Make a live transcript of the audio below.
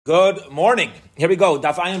Good morning. Here we go.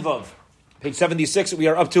 Daf Ayin Vav, page 76. We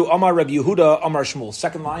are up to Amar Reb Yehuda, Amar Shmuel.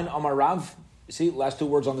 Second line, Amar Rav. You see, last two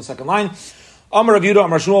words on the second line. Amar Reb Yehuda,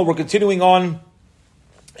 Amar Shmuel. We're continuing on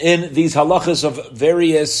in these halachas of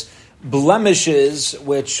various blemishes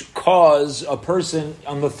which cause a person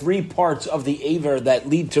on the three parts of the aver that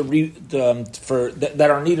lead to that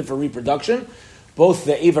are needed for reproduction. Both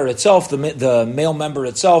the aver itself, the male member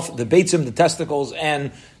itself, the beitzim, the testicles,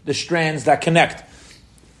 and the strands that connect.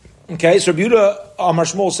 Okay, so Yehuda Amar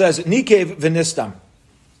Shmuel says, Nikev v'nistam.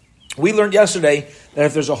 We learned yesterday that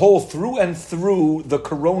if there's a hole through and through the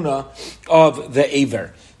corona of the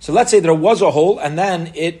aver. So let's say there was a hole and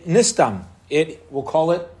then it nistam. We'll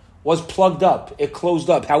call it, was plugged up. It closed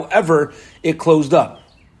up. However, it closed up.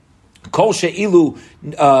 Kol she'ilu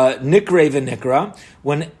nikre v'nikra.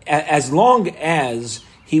 As long as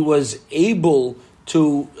he was able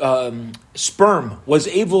to, sperm was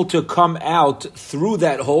able to come out through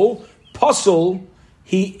that hole, puzzle,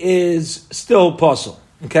 he is still puzzle.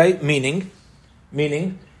 Okay? Meaning,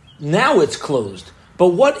 now it's closed. But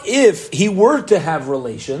what if he were to have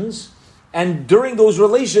relations, and during those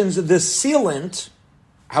relations, the sealant,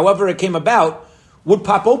 however it came about, would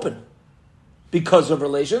pop open because of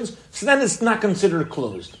relations? So then it's not considered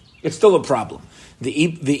closed. It's still a problem. The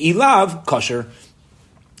ilav, kosher.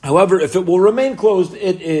 However, if it will remain closed,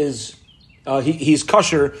 it is he's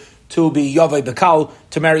kosher to be yavei bekal,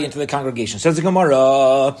 to marry into the congregation. Says the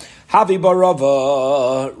Gemara, Havi bar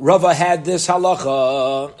Rava. Rava had this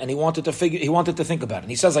halacha, and he wanted to think about it. And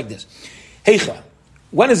he says like this: Heicha,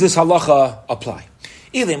 when does this halacha apply?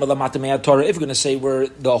 If you're going to say where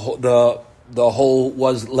the hole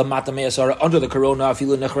was lamata me'asara under the corona,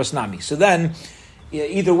 afilu nechras nami. So then,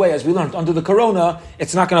 either way, as we learned, under the corona,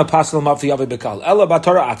 it's not going to pass them up for Yaveh Bekal. Ella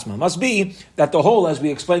Batara Atzma. Must be that the hole, as we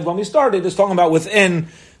explained when we started, is talking about within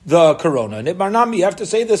the corona. And Barnami, you have to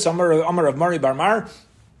say this, Amar of Mari Barmar.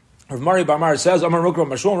 Rav Mari Barmar says, Amar Rukra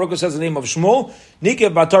Mashul, Rukra says the name of Shmuel,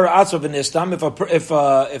 Nikev Batara Atzma v'nistam,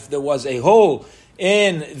 if there was a hole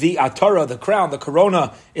in the atara, the crown, the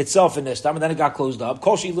corona itself in this time, and then it got closed up.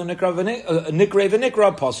 Kol she'ilu nikre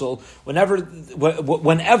v'nikra puzzle.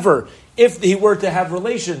 Whenever, if he were to have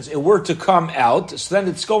relations, it were to come out, so then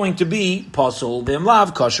it's going to be puzzle,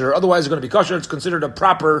 v'imlav kosher. Otherwise, it's going to be kosher. It's considered a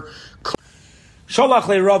proper. Sholach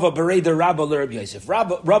le Rava berei de Rabba le Rabbi Yosef.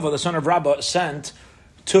 Rava, the son of Rabba, sent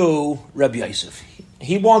to Rabbi Yosef.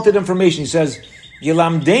 He wanted information. He says,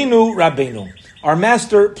 Yilamdenu Rabbeinu. Our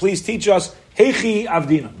master, please teach us. Heichi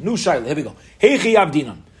avdinam. Nu shaila. Here we go. Heichi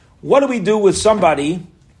avdinam. What do we do with somebody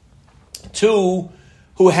who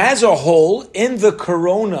has a hole in the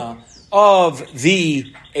corona of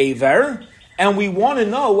the aver, and we want to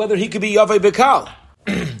know whether he could be Yaveh Bekal?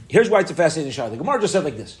 Here's why it's a fascinating shaila. The Gemara just said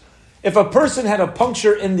like this: if a person had a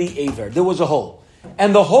puncture in the aver, there was a hole,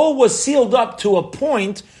 and the hole was sealed up to a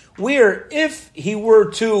point where if he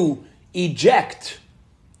were to eject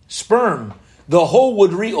sperm, the hole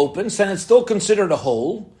would reopen, so then it's still considered a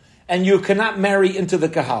hole, and you cannot marry into the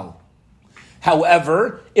kahal.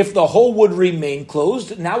 However, if the hole would remain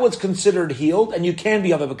closed, now it's considered healed, and you can be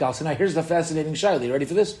Yaveh Bekal. So now here's the fascinating shayla. You ready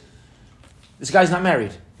for this? This guy's not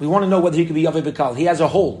married. We want to know whether he could be Yaveh Bekal. He has a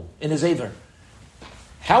hole in his aver.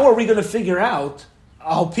 How are we going to figure out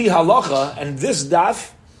al pi halacha? And this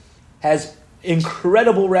daf has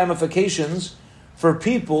incredible ramifications for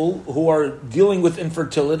people who are dealing with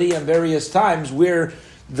infertility and various times where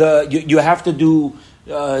you have to do,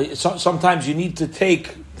 sometimes you need to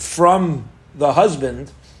take from the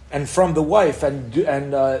husband and from the wife and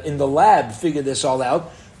in the lab figure this all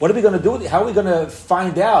out. What are we going to do? How are we going to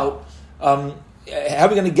find out? How are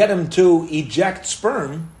we going to get him to eject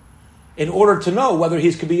sperm in order to know whether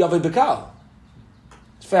he could be Yaveh Bekal?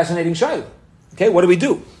 It's a fascinating shayla. Okay, what do we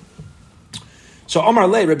do? So Omar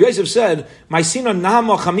Lei, Rabbi Yosef said, "Ma'asina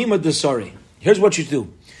nahama chamima desari." Here's what you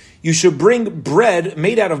do: you should bring bread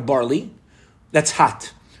made out of barley that's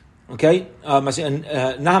hot. Okay,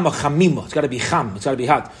 nahama chamima. It's got to be cham. It's got to be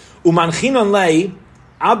hot. Umanchinan lei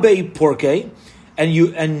abe porke, and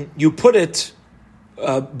you put it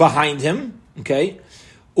behind him. Okay,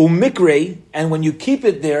 umikre, and when you keep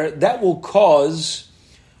it there, that will cause.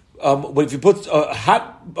 If you put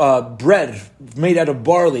hot bread made out of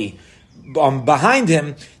barley behind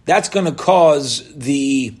him, that's going to cause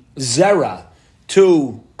the zera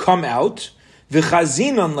to come out,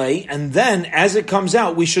 and then as it comes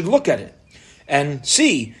out, we should look at it and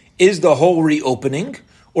see, is the hole reopening,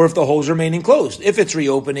 or if the hole's remaining closed. If it's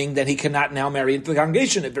reopening, then he cannot now marry into the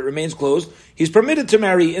congregation. If it remains closed, he's permitted to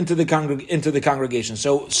marry into the congregation.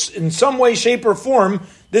 So in some way, shape, or form,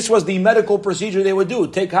 this was the medical procedure they would do.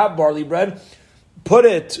 Take hot barley bread, put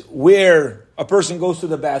it where a person goes to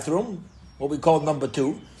the bathroom, what we call number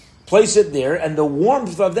 2, place it there, and the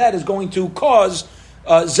warmth of that is going to cause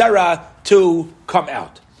zera to come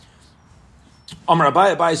out. Amar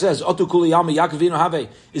Abai says, "Otu kuli yama Yaakovinu have."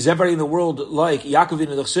 Is everybody in the world like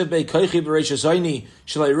Yaakovinu? The chsivbe koichi b'reishasayni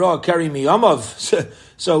shleira kari miyamav.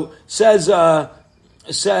 So says Abaye.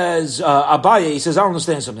 He says, I don't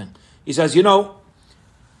understand something. He says, the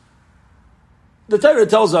Torah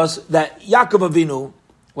tells us that Yaakov Avinu,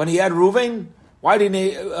 when he had Reuven, why didn't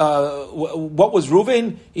he? What was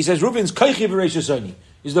Reuven? He says Reuven's koichi b'reishasayni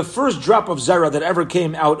is the first drop of zera that ever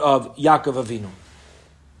came out of Yaakov Avinu.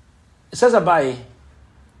 It says Abai,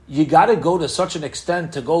 you got to go to such an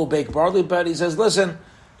extent to go bake barley bread. He says, listen,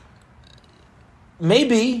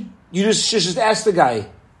 maybe you just ask the guy.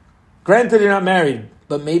 Granted, you're not married,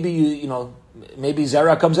 but maybe maybe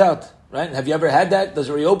zera comes out, right? Have you ever had that? Does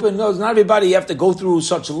it reopen? No, it's not everybody. You have to go through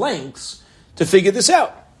such lengths to figure this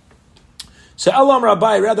out. So Elam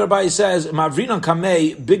Rabbi, rather Rabbi says, Mavrinan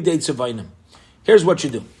Kamei, big day tzavainim. Here's what you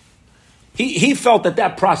do. He felt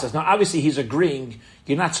that process. Now, obviously, he's agreeing.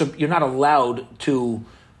 You're not allowed to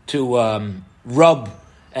rub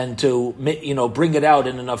and to bring it out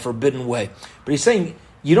in a forbidden way. But he's saying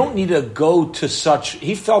you don't need to go to such.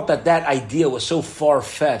 He felt that idea was so far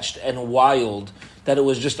fetched and wild that it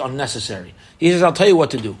was just unnecessary. He says, "I'll tell you what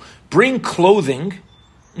to do. Bring clothing,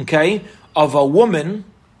 okay, of a woman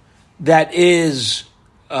that is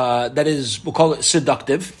we'll call it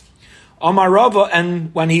seductive." Amar Rava,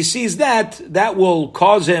 and when he sees that will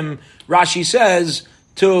cause him, Rashi says,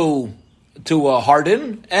 to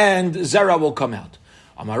harden, and zera will come out.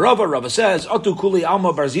 Amar Rava says, Otu kuli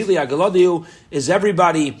alma barzili hageladi, is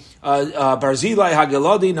everybody barzilai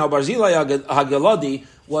hageladi? Now barzilai hageladi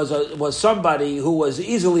was somebody who was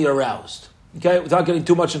easily aroused. Okay, without getting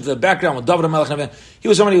too much into the background with David HaMelech, he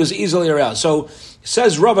was somebody who was easily aroused. So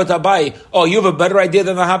says Rava Tabai, oh, you have a better idea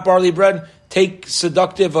than the hot barley bread? Take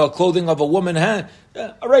seductive clothing of a woman. A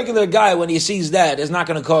regular guy, when he sees that, is not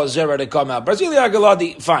going to cause zera to come out. Barzili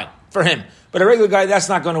Agaladi, fine, for him. But a regular guy, that's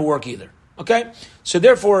not going to work either. Okay? So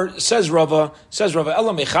therefore, says Rava, he says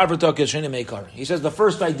the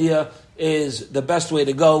first idea is the best way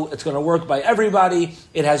to go. It's going to work by everybody.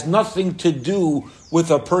 It has nothing to do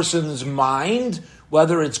with a person's mind,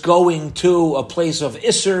 whether it's going to a place of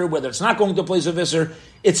Isser, whether it's not going to a place of Isser.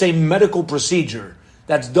 It's a medical procedure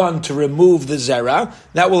that's done to remove the zera.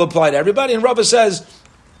 That will apply to everybody. And Rava says,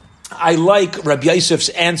 I like Rabbi Yosef's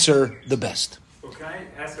answer the best. Well, can I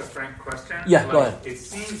ask a frank question? Yeah, go ahead. It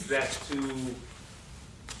seems that to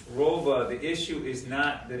Rava, the issue is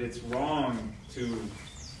not that it's wrong to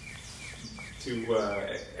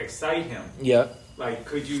excite him. Yeah. Like,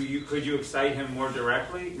 could you excite him more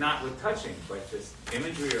directly? Not with touching, but just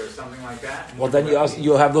imagery or something like that? Well, then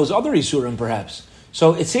you'll have those other isurim, perhaps.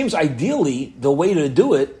 So it seems ideally the way to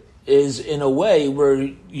do it is in a way where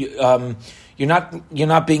you're not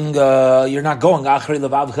going achrei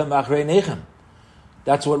levavchem achrei nechem.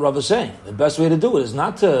 That's what Rav is saying. The best way to do it is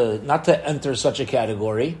not to enter such a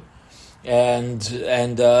category, and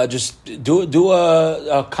just do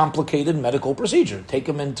a complicated medical procedure. Take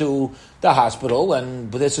them into the hospital,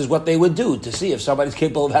 and this is what they would do to see if somebody's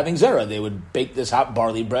capable of having zera. They would bake this hot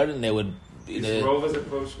barley bread, and they would. Is Rova's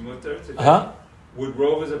approach mutter today? Huh? Would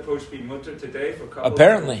Rova's approach be mutter today for couples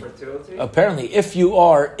Apparently. with fertility? Apparently, if you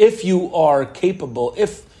are capable,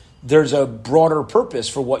 if there's a broader purpose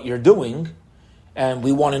for what you're doing, and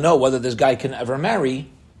we want to know whether this guy can ever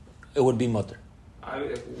marry, it would be mutter.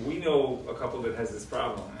 We know a couple that has this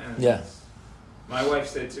problem, and Yeah. my wife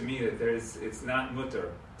said to me that it's not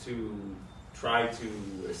mutter to try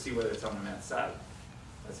to see whether it's on the man's side.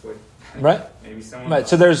 That's what. Right. Maybe someone. Right.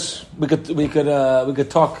 So we could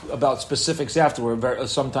talk about specifics afterward.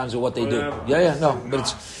 Sometimes of what they do. Yeah. No,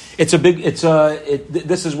 but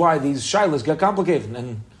this is why these shilas get complicated,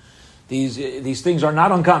 and these things are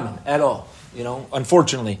not uncommon at all.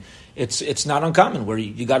 Unfortunately, it's not uncommon where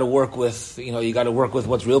you got to work with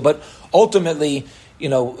what's real. But ultimately,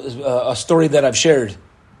 a story that I've shared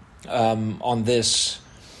on this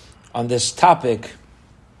topic.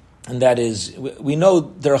 And that is, we know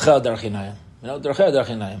Derechel Derchinayim. Derechel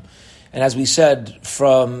Derchinayim. And as we said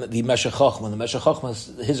from the Meshech Chochmah, the Meshech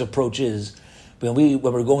Chochmah, his approach is, when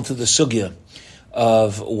we're going through the sugya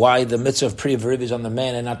of why the mitzvah of Priya V'Riv is on the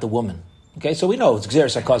man and not the woman. Okay, so we know it's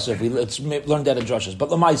Gzeres HaKasav. Let's learn that in drushes. But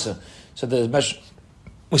Lamaisa, so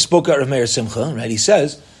we spoke at Rav Meir Simcha, right? He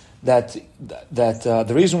says that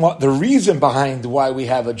the reason behind why we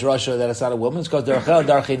have a drasha that it's not a woman is because Derechel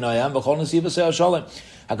Derchinayim V'chol Nesiv V'Seil Shalom.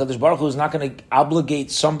 HaKadosh Baruch Hu is not going to obligate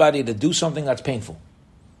somebody to do something that's painful.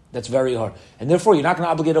 That's very hard. And therefore, you're not going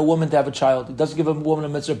to obligate a woman to have a child. It doesn't give a woman a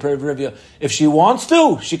mitzvah perivia. If she wants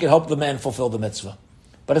to, she can help the man fulfill the mitzvah.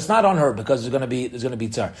 But it's not on her because there's going to be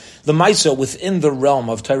tzar. The Maisa, within the realm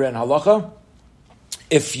of Torah and Halacha,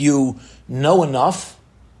 if you know enough,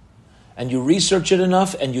 and you research it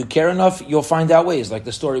enough, and you care enough, you'll find out ways. Like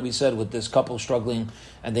the story we said with this couple struggling,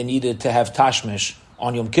 and they needed to have tashmish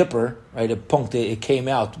on Yom Kippur, right? It came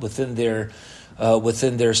out within their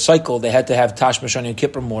cycle. They had to have tashmish on Yom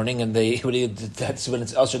Kippur morning, and that's when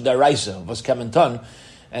it's Elshad Daraisa, was Kementan,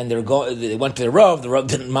 and they went to the Rav. The Rav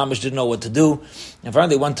didn't know what to do, and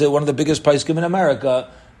finally they went to one of the biggest poskim in America,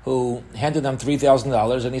 who handed them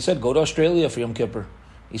 $3,000, and he said, "Go to Australia for Yom Kippur."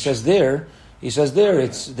 He says there,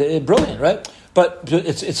 it's brilliant, right? But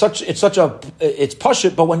it's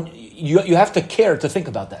pashut. But when you have to care to think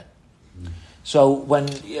about that. So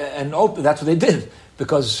that's what they did,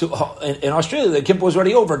 because in Australia the kippur was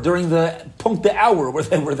already over during the punkte hour where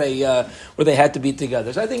they had to be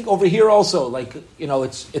together. So I think over here also,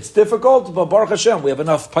 it's difficult, but Baruch Hashem, we have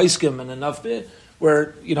enough paiskim and enough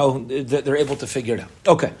where they're able to figure it out.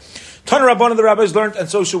 Okay, Tana Rabbanan, the rabbis learned, and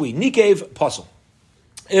so should we. Nikev puzzle.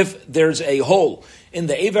 If there's a hole in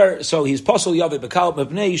the Aver, so he's Pasal Yaveh Bekal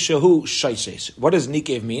Mepnei Shehu Shaises. What does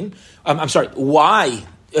Nikev mean? Why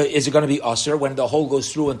is it going to be Aser when the hole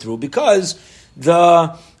goes through and through? Because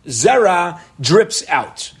the Zera drips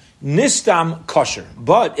out. Nistam kosher.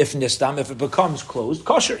 But if it becomes closed,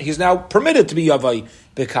 kosher. He's now permitted to be Yavai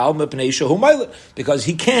Bekal Mepnei Shehu Mailet, because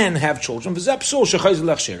he can have children.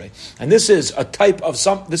 And this is a type of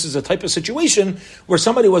situation where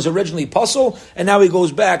somebody was originally puzzle and now he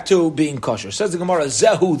goes back to being kosher. Says the Gemara,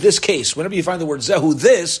 Zehu, this case. Whenever you find the word Zehu,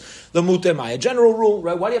 this, the mutemai. A general rule,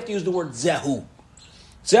 right? Why do you have to use the word Zehu?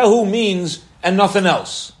 Zehu means and nothing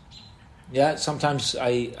else. Yeah, sometimes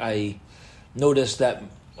I notice that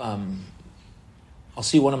I'll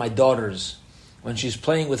see one of my daughters when she's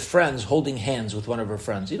playing with friends, holding hands with one of her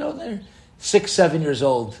friends. They're 6, 7 years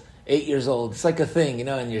old, 8 years old. It's like a thing,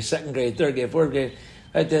 in your second grade, third grade, fourth grade.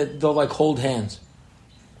 Right? They'll like hold hands.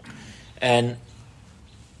 And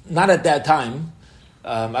not at that time.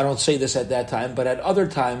 I don't say this at that time, but at other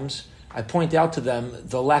times, I point out to them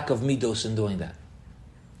the lack of midos in doing that.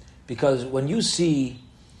 Because when you're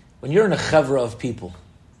in a chevra of people,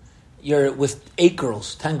 you're with 8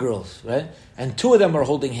 girls, 10 girls, right? And 2 of them are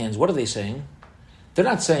holding hands. What are they saying? They're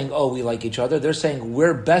not saying, "Oh, we like each other." They're saying,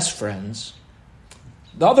 "We're best friends."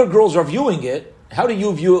 The other girls are viewing it. How do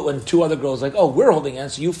you view it when 2 other girls like, "Oh, we're holding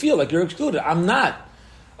hands," so you feel like you're excluded? I'm not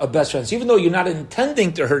a best friend. So even though you're not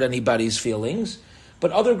intending to hurt anybody's feelings,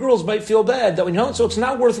 but other girls might feel bad that so it's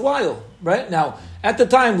not worthwhile, right? Now, at the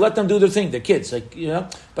time, let them do their thing. They're kids,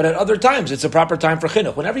 but at other times, it's a proper time for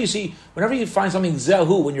chinuch. Whenever you find something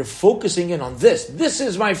zehu, when you're focusing in on this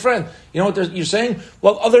is my friend, you know what you're saying?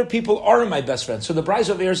 Well, other people are my best friends. So the Bryce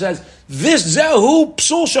over here says, this zehu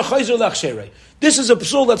psul shechayzer lech sherei. This is a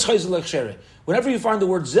psul that's chayzer lech sherei. Whenever you find the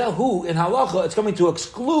word zehu in halacha, it's coming to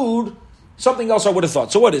exclude something else I would have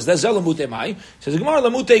thought. So what is that? Zel lamute mai. Says Gemara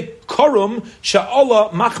lamute korum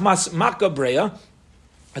sha'ala machmas makabreya.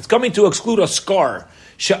 It's coming to exclude a scar.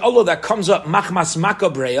 Sha'ala that comes up machmas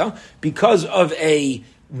makabreya because of a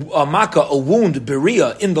makkah, a wound,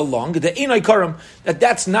 beria in the lung. The inay karum,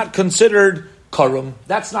 that's not considered karum.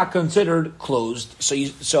 That's not considered closed.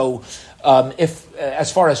 If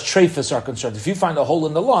as far as trephus are concerned, if you find a hole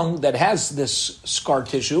in the lung that has this scar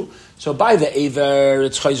tissue, so by the aver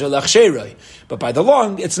it's chayzer lech sherei, but by the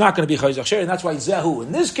lung it's not going to be chayzer lech sherei, and that's why zehu.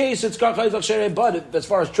 In this case, it's got chayzer lech sherei, but as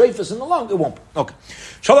far as trephus in the lung, it won't. Okay.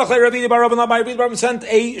 Shalach leRavi bar Rabban Rabbi Rabban sent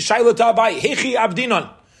a shaila to Abai. Hechi abdinon.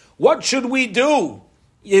 What should we do?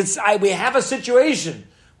 We have a situation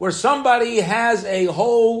where somebody has a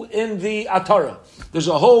hole in the atara. There's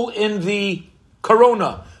a hole in the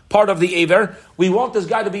corona part of the aver. We want this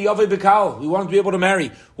guy to be Yaveh Bekal. We want him to be able to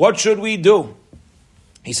marry. What should we do?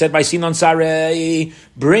 He said, by Sinon Sarei,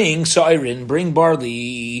 bring Sairin, bring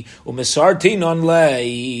barley, Umesartinon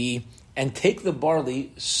lei, and take the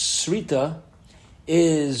barley. Srita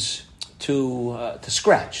is to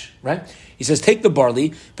scratch, right? He says, take the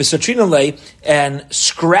barley, Besatrina lei, and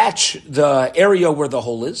scratch the area where the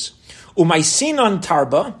hole is. Umaisinon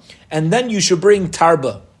tarba, and then you should bring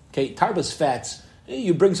tarba. Okay, tarba's fats.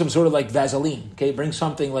 You bring some sort of like Vaseline, okay? Bring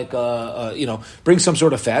something like, bring some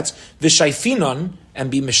sort of fats. V'shayfinon, and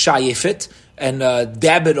be meshayefit, and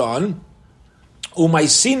dab it on.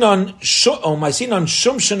 Umaisinon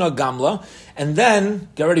shumshana gamla, and then,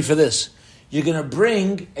 get ready for this, you're going to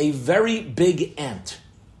bring a very big ant.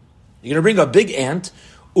 You're going to bring a big ant.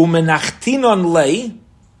 Umenachtinon lei,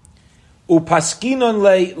 upaskinon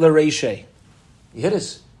lei l'reishe. You hear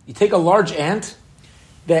this? You take a large ant,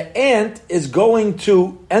 the ant is going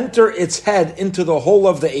to enter its head into the hole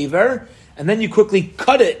of the aver, and then you quickly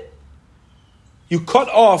cut it. You cut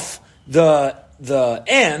off the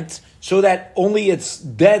ant so that only its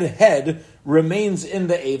dead head remains in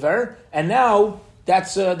the aver, and now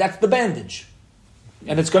that's the bandage,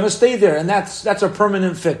 and it's going to stay there, and that's a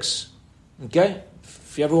permanent fix. Okay,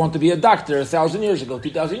 if you ever want to be a doctor, 1,000 years ago,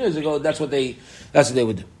 2,000 years ago, that's what they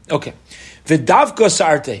would do. Okay, v'davka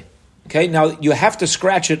sarte. Okay, now you have to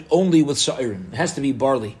scratch it only with sa'irim. It has to be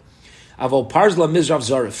barley. Avol parzla mizrav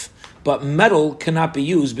zarif. But metal cannot be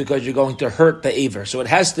used because you're going to hurt the aver. So it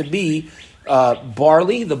has to be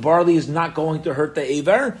barley. The barley is not going to hurt the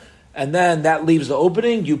aver. And then that leaves the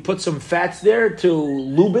opening. You put some fats there to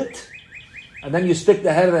lube it. And then you stick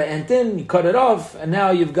the head of the ant in, you cut it off, and now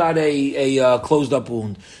you've got a closed up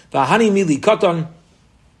wound. V'hani mili katan.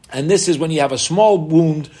 And this is when you have a small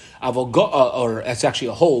wound, or it's actually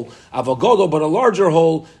a hole, avogodo, but a larger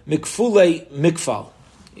hole, mikfule mikfal.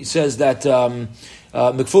 He says that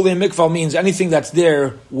mikfule and mikfal means anything that's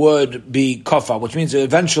there would be kafa, which means it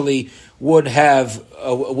eventually would have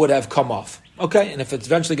come off. Okay, and if it's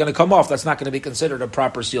eventually going to come off, that's not going to be considered a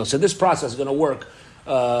proper seal. So this process is going to work,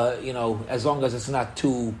 as long as it's not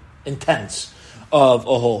too intense of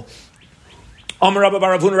a hole. Amar Rabba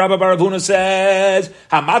Baravuna says,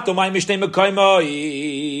 "Hamato mai mishnei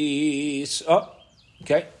mekaymois." Oh,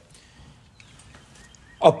 okay.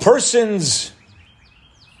 A person's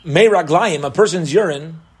meiraglayim, a person's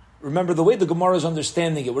urine. Remember the way the Gemara is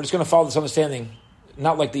understanding it. We're just going to follow this understanding,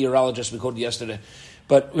 not like the urologist we quoted yesterday,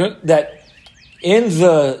 but that in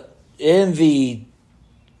the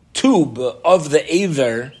tube of the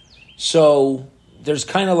aver, so there's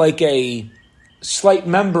kind of like a slight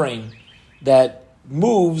membrane that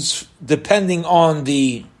moves depending on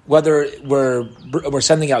whether we're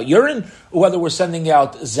sending out urine or whether we're sending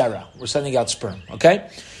out zera, we're sending out sperm. Okay,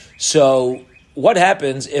 so what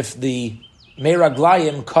happens if the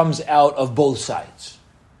meraglayim comes out of both sides?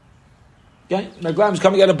 Okay, meraglayim is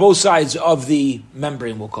coming out of both sides of the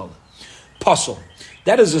membrane. We'll call it puzzle.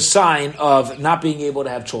 That is a sign of not being able to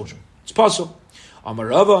have children. It's puzzle.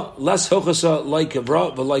 Amarava less hilchasa like Ra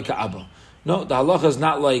v'like Abba. No, the halacha is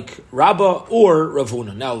not like Rabba or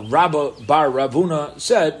Ravuna. Now, Rabba bar Ravuna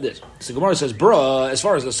said this. So the Gemara says, "Bruh, as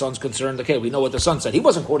far as the son's concerned, okay, we know what the son said. He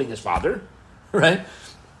wasn't quoting his father, right?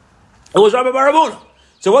 It was Rabba bar Ravuna.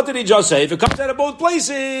 So what did he just say? If it comes out of both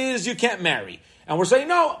places, you can't marry. And we're saying,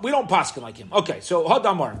 no, we don't paskin like him. Okay, so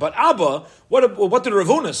Hadamar. But Abba, what did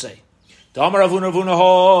Ravuna say? Damar Ravuna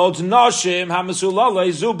holds Nashim Hamasulale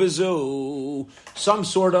Zubizu. Some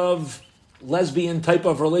sort of lesbian type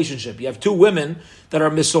of relationship. You have two women that are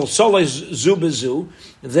misolsole zubizu.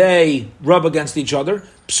 They rub against each other.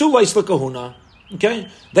 Psulais lekahuna. Okay,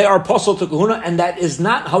 they are posel to kahuna, and that is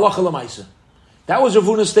not halacha lemaisa. That was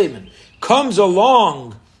Ravuna's statement. Comes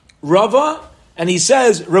along Rava, and he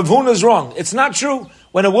says Ravuna's wrong. It's not true.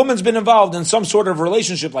 When a woman's been involved in some sort of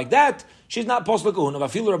relationship like that, she's not posel kahuna.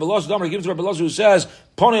 Vafilu Rabbi Elazar Damar gives Rabbi Elazar who says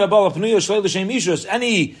Poni abala pnuya shlei l'shem ishus.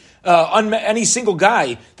 Any single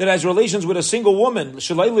guy that has relations with a single woman,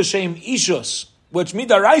 shlei l'shem ishus, which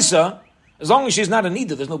midaraisa, as long as she's not a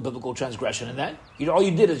nida, there's no biblical transgression in that. All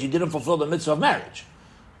you did is you didn't fulfill the mitzvah of marriage,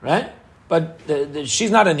 right? But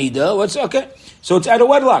she's not a nida. What's okay? So it's at a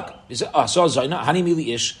wedlock. He said, so zayna hani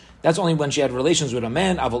mili ish. That's only when she had relations with a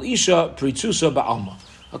man. Aval isha pritzusa ba'alma.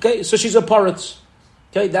 Okay, so she's a paritz.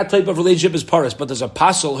 Okay, that type of relationship is paris. But does a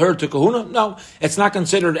pasel her to kahuna? No, it's not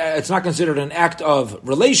considered. It's not considered an act of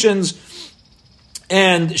relations,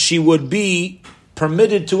 and she would be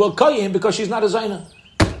permitted to a kayin because she's not a zayna.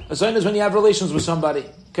 A zayna is when you have relations with somebody.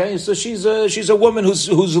 Okay, so she's a woman who's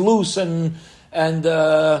loose and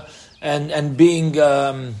being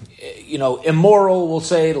immoral. We'll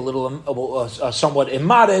say it a little somewhat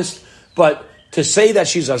immodest, but to say that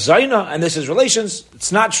she's a zayna and this is relations,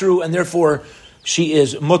 it's not true, and therefore she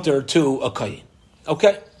is mutter to a kayin.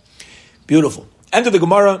 Okay, beautiful. End of the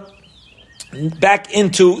Gemara. Back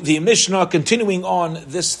into the Mishnah, continuing on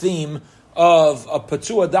this theme of a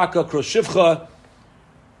patua daka kroshivcha,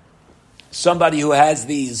 somebody who has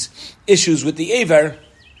these issues with the aver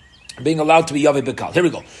being allowed to be yavi bekal. Here we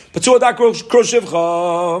go. Patua daka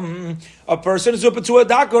kroshivcha. A person is a patua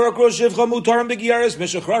daka or kroshivcha mutarim begiyaris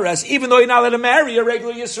mishachares, even though you're not allowed to marry a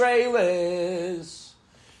regular Yisraelis.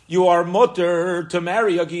 You are mutter to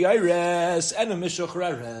marry a giyares and a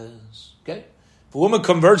mishachares. Okay. If a woman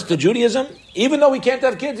converts to Judaism, even though he can't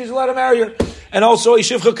have kids, he's allowed to marry her. And also a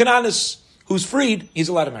shivcha kananis, who's freed, he's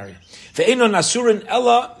allowed to marry her. Ve'eno nasurin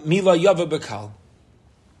ella mila yava bekal.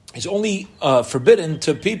 It's only forbidden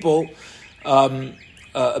to people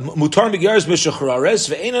mutar migeres b'shachrares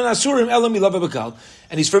ve'enan asurim elam milava b'kahal,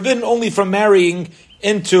 and he's forbidden only from marrying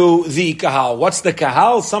into the kahal. What's the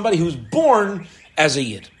kahal? Somebody who's born as a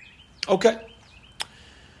yid. Okay.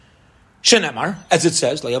 Shenemar, as it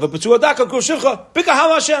says, la'yava b'tzua daka krushivcha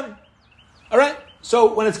b'kahal Hashem. All right.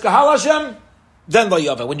 So when it's kahal Hashem, then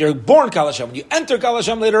la'yava. When you're born kahal Hashem, when you enter kahal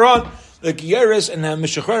Hashem later on, the giyeres and the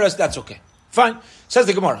mishachrares, that's okay. Fine. Says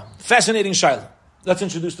the Gemara. Fascinating shaila. Let's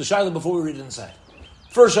introduce the shaila before we read it inside.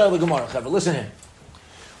 First shaila Gemara. Chavra, listen here.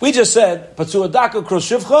 We just said, Patsua Daka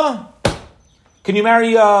Kroshivcha. Can you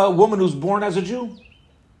marry a woman who's born as a Jew?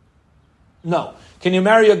 No. Can you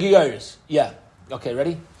marry a Giyaris? Yeah. Okay,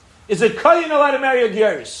 ready? Is a Kayin allowed to marry a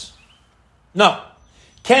Giyaris? No.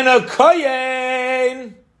 Can a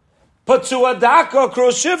Kayin Patsua Daka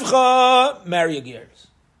Kroshivcha marry a Giyaris?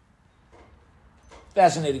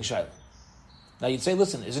 Fascinating shaila. Now you'd say,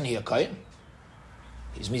 listen, isn't he a Kayin?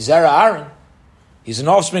 He's Mizera Aaron. He's an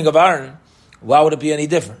offspring of Aaron. Why would it be any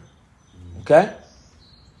different? Okay?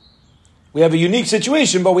 We have a unique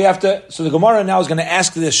situation, but we have to... So the Gemara now is going to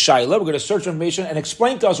ask this shaila. We're going to search information and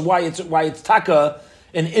explain to us why it's taka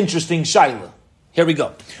an interesting shaila. Here we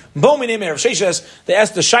go. Bominim Rav Sheshes, they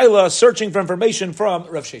asked the shaila searching for information from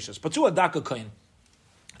Rav Sheshes. Patsua Daka Kohen.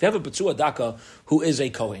 If you have a Patsua Daka who is a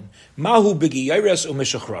Kohen, Mahu B'Giyares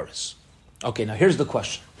u'Mishachraris. Okay, now here's the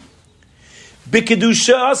question.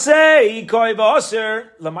 B'Kedusha say Kohen v'Aser.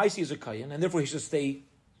 Lamaisi is a Kohen, and therefore he should stay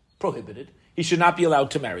prohibited. He should not be allowed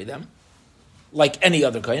to marry them, like any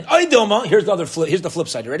other Kohen. Aydoma. Here's the flip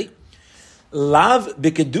side. You ready? Lav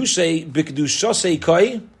B'Kedusha say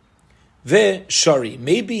Kohen ve'Shari.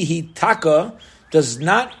 Maybe he taka does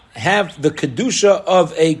not have the kedusha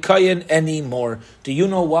of a kayin anymore. Do you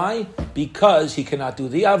know why? Because he cannot do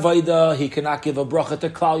the avodah, he cannot give a bracha to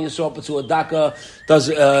Klal Yisrael, to a daka,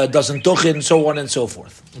 doesn't tuchin, so on and so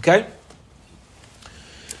forth. Okay?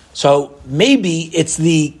 So maybe it's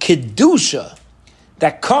the kedusha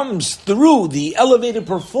that comes through the elevated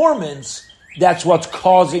performance that's what's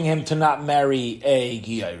causing him to not marry a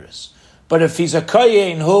giyaris. But if he's a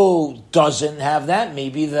kayin who doesn't have that,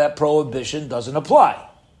 maybe that prohibition doesn't apply.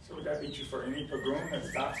 Would that be true for any pogrom that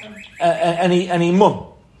stops him? Any mum,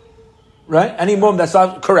 right? Any mum that's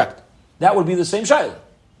not correct. That would be the same shaila.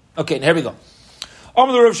 Okay, now here we go.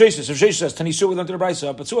 Amar Rav Sheshes. Rav Sheshes says, "Tanisu we learned to the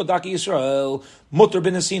brayso. Patsua Daki Yisrael mutter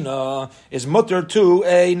ben Nesina is mutter to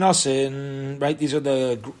a nasin." Right? These are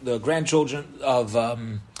the grandchildren of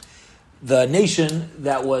the nation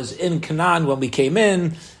that was in Canaan when we came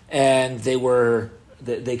in, and they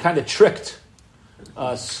kind of tricked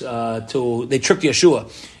us they tricked Yeshua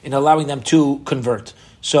in allowing them to convert.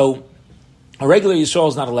 So a regular Yisrael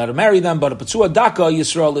is not allowed to marry them, but a Patsua Daka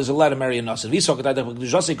Yisrael is allowed to marry a Nasan. If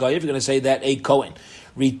you're going to say that a Kohen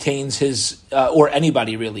retains his, or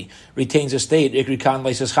anybody really, retains his state, the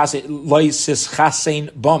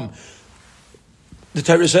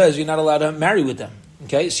Torah says you're not allowed to marry with them.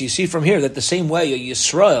 Okay, so you see from here that the same way a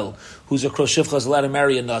Yisrael who's a Kroshivcha is allowed to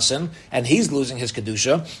marry a Nasan, and he's losing his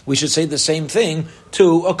Kedusha, we should say the same thing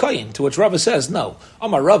to a Kayin, to which Rava says, no.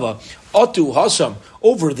 Amar Rava, Otu Hasam,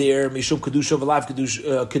 over there, Mishum Kedusha, V'lav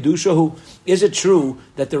Kedusha, who, is it true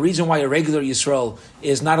that the reason why a regular Yisrael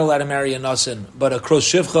is not allowed to marry a Nasan, but a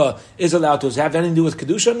Kroshivcha is allowed to, does it have anything to do with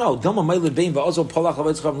Kedusha? No.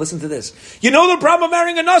 Listen to this. You know the problem of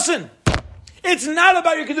marrying a Nasan? It's not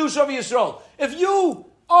about your Kedusha of Yisrael. If you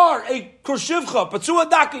are a Kroshivcha, Patsua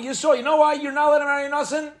Daka Yisrael, you know why you're not allowed to marry a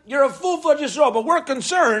Nasan? You're a full-fledged Yisrael, but we're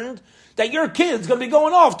concerned that your kid's going to be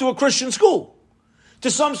going off to a Christian school,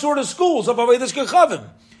 to some sort of schools of Avodas Kechavim.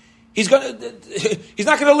 He's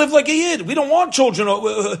not going to live like a Yid. We don't want children.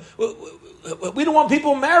 We don't want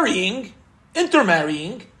people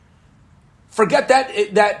intermarrying. Forget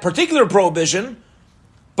that particular prohibition,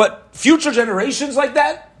 but future generations like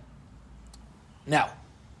that. Now,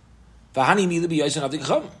 that's where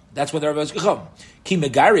they're about Kecham. Ki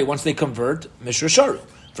Megari, once they convert, Mishra Sharu.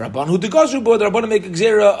 For Rabban who degazru, but Rabban make a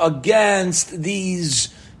gzera against these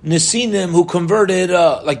Nesinim who converted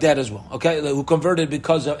like that as well. Okay, who converted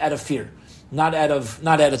out of fear, not out of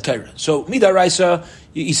Torah. So Midaraisa,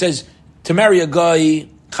 he says to marry a guy,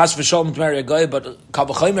 Chas v'Shalom to marry a guy, but Kal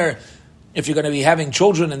v'Chomer, if you're going to be having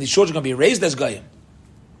children and these children are going to be raised as Goyim.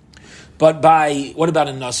 But what about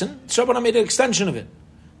in Nasan? Rabbanan made an extension of it.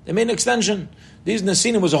 They made an extension. These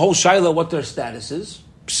Nasinim was a whole shaila what their status is.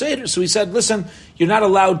 So he said, listen, you're not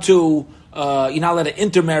allowed to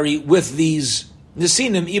intermarry with these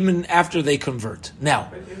Nasinim even after they convert. Now,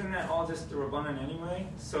 but isn't that all just the Rabbanan anyway?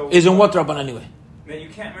 So isn't what the Rabbanan anyway? That you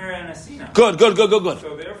can't marry a Nasina. Good.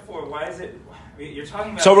 So therefore, why is it? You're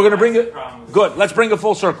talking about. So we're going to bring it. Good. Let's bring it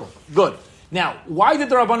full circle. Good. Now, why did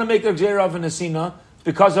the Rabbanan make their gzera of a Nasina? It's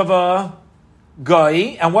because of a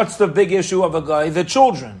guy. And what's the big issue of a guy? The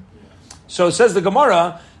children. So it says the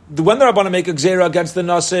Gemara, when they're about to make a gzera against the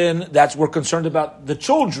nasin, we're concerned about the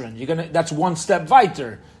children. That's one step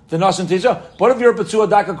weiter. The nasin teacher. What if you're a petzua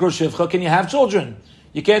daka krushivcha? Can you have children?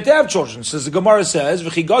 You can't have children. Says the Gemara says,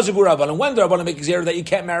 and when they're about to make a gzera that you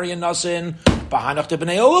can't marry a nasin,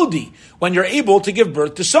 when you're able to give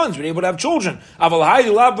birth to sons, you're able to have children. But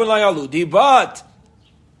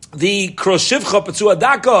the Kroshivcha Petzua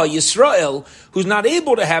Daka Yisrael, who's not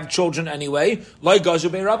able to have children anyway, like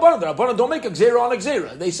Gazubei Rabbanan. The Rabbanan don't make a Gzera on a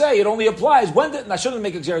Gzera. They say it only applies when I shouldn't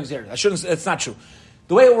make a Gzera. It's not true.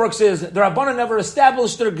 The way it works is the Rabbanan never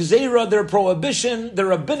established their Gzera, their prohibition, their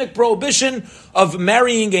rabbinic prohibition of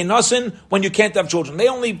marrying a Nasin when you can't have children. They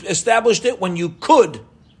only established it when you could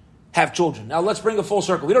have children. Now let's bring a full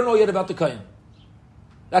circle. We don't know yet about the Kayin.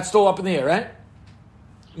 That's still up in the air, right?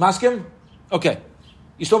 Maskim? Okay.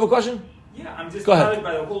 You still have a question? Yeah, I'm just bothered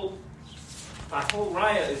by the whole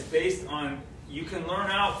raya is based on, you can learn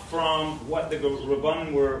out from what the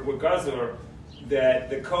Rabbanan were Gazur, that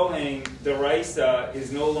the Kohen, the Raisa,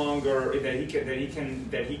 is no longer, that he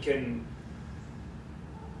can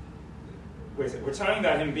we're talking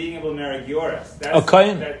about him being able to marry Gioris. A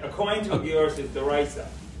Kohen? A Kohen to a Gioris is the Raisa.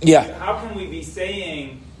 Yeah. How can we be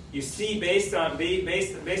saying, you see, based on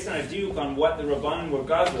a duke on what the Rabbanan were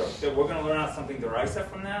Gazra, that we're going to learn out something deraisa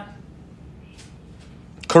from that?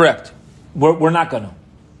 Correct. We're not going to.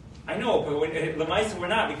 I know, but Lamaisa we're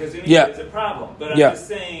not, because it's a problem. But I'm just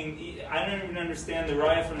saying, I don't even understand the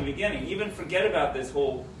raya from the beginning. Even forget about this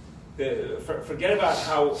whole, forget about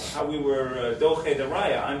how we were doche the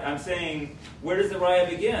raya. I'm saying, where does the raya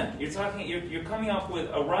begin? You're coming up with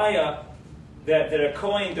a raya that a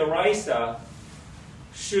Kohen deraisa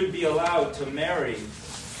should be allowed to marry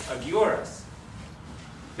a Gioris.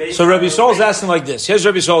 So Rabbi Saul's asking like this. Here's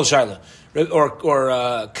Rabbi Saul's shaila,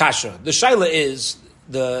 or kasha. The shaila is,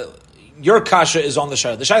 your kasha is on the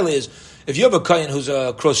shaila. The shaila is, if you have a kohen who's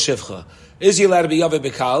a kros shivcha, is he allowed to be yave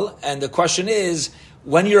bikal? And the question is,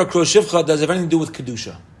 when you're a kros shivcha, does it have anything to do with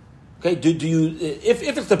kedusha? Okay, do you, if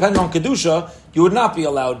it's dependent on kedusha, you would not be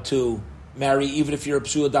allowed to marry, even if you're a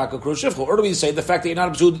psua daka kros shivcha. Or do we say the fact that you are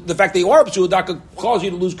a psua daka causes you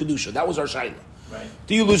to lose kedusha? That was our shaila. Right.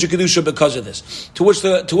 Do you lose your kedusha because of this? To which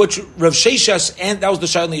Rav Sheshas, and that was the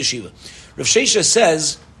shaila in the yeshiva. Rav Sheshas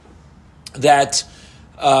says that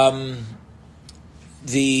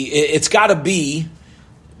it's got to be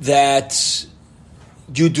that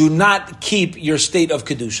you do not keep your state of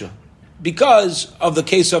kedusha because of the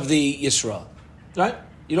case of the Yisrael, right?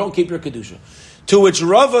 You don't keep your kedusha. To which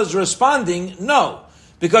Rava is responding, no,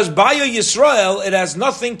 because by a Yisrael it has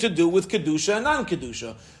nothing to do with kedusha and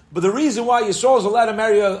non-kedusha. But the reason why Yisrael is allowed to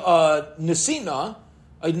marry a Nesina,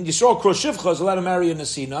 a Yisrael Kroshivcha is allowed to marry a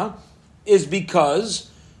Nesina, is because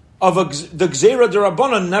of the Gzeira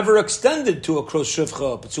D'Rabbanan never extended to a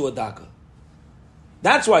Kroshivcha Petzua Daka.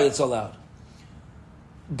 That's why it's allowed.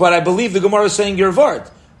 But I believe the Gemara is saying your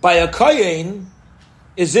vart. By a Kayin,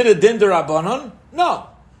 is it a Din D'Rabbanan? No.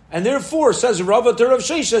 And therefore, says Rava to Rav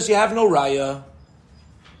Sheshas, you have no raya.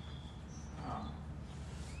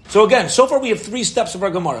 So again, so far we have 3 steps of our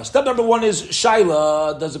Gemara. Step number 1 is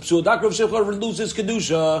Shaila. Does a Psua Daka Rav Sheshas lose his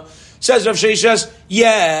Kedusha? Says Rav Sheshas,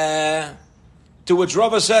 yeah. To which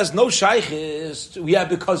Rava says, no Shaykhis. Yeah,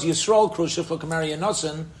 because Yisrael Kroshivcha can marry a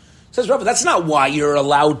Nasan. Says Rava, that's not why you're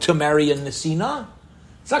allowed to marry a Nesina.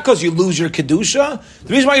 It's not because you lose your Kedusha.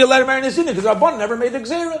 The reason why you're allowed to marry a Nesina is because Rabban never made the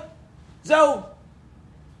Gzeira. So,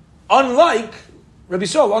 unlike Rabbi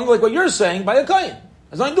Sol, unlike what you're saying, by a Kayin. It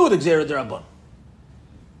has nothing to do with the Gzeira D'Rabban.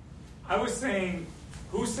 I was saying,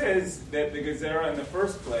 who says that the Gezerah in the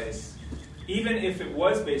first place, even if it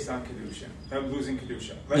was based on Kedusha, losing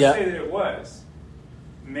Kedusha, let's say that it was,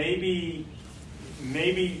 maybe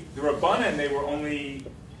the Rabbanan,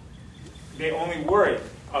 they only worried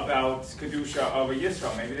about Kedusha of a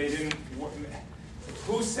Yisrael. Maybe they didn't,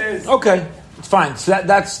 who says... Okay, it's fine. So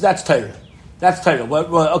that's Torah. That's Torah.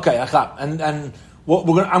 Well, okay, achab. And I'm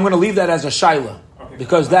going to leave that as a shaila. Okay,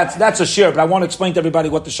 because that's a shir, but I want to explain to everybody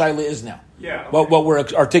what the shaila is now. Yeah. Okay. What we're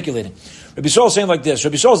articulating. Rabbi Saul is saying like this.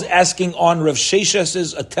 Rabbi Saul is asking on Rav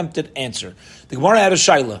Sheshas' attempted answer. The Gemara had a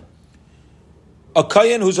shaila. A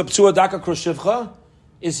kayin who's a psua daka kroshivcha,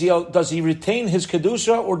 does he retain his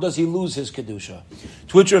kedusha or does he lose his kedusha?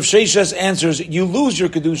 To which Rav Sheshas answers, you lose your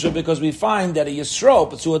kedusha because we find that a Yisro,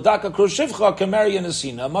 psua daka kroshivcha, can marry a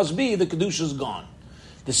Nesina. Must be the kedusha is gone.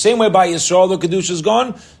 The same way by Yisrael the Kedusha is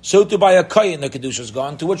gone, so too by a Kayin the Kedusha is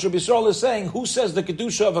gone. To which Rabbi Yisrael is saying, who says the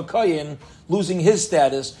Kedusha of a Kayin losing his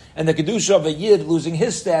status and the Kedusha of a Yid losing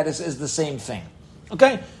his status is the same thing?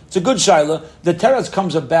 Okay? It's a good shaila. The teretz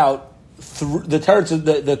comes about through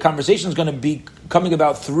the conversation is going to be coming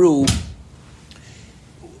about through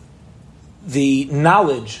the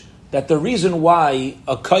knowledge that the reason why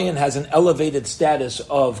a kohen has an elevated status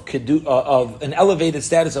of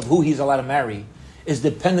who he's allowed to marry is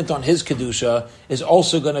dependent on his kedusha is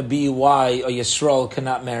also going to be why a Yisrael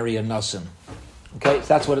cannot marry a nasim. Okay,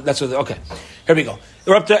 so that's what. Okay, here we go.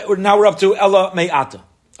 We're up to Ella Me'ata.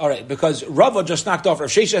 All right, because Rava just knocked off Rav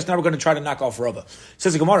Sheshes, now we're going to try to knock off Rava.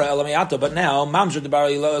 Says the Gemara, Ella Me'ata, but now Mamzer a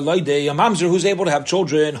Mamzer who's able to have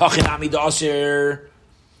children, Hachinami Da'asir.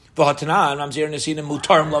 If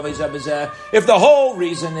the whole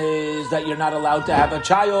reason is that you're not allowed to have a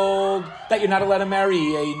child, that you're not allowed to marry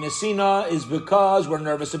a Nesina, is because we're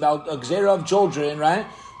nervous about a Gzera of children, right?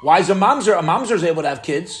 Why is a Mamzer? A Mamzer is able to have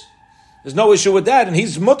kids. There's no issue with that, and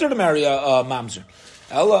he's mutter to marry a Mamzer.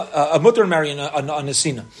 A mutter to marry a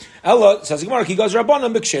Nesina. Ella says, he goes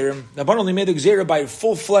Rabbanan b'ksherim. Rabbanan only made a Gzera by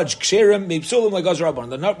full-fledged ksherim, meipsulim like goes Rabbanan.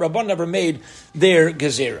 The Rabbanan never made their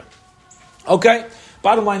Gzera. Okay?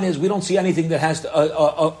 Bottom line is, we don't see anything that has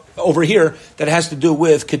to, over here that has to do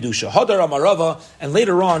with Kedusha. Hadar Amar Rava, and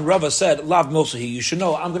later on, Rava said, Lav Milsahi, you should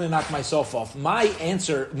know, I'm going to knock myself off. My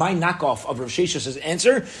knockoff of Rav Shesh's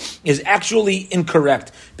answer is actually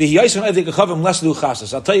incorrect.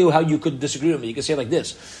 I'll tell you how you could disagree with me. You can say it like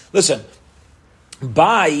this. Listen,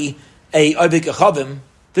 by a Avik Achavim,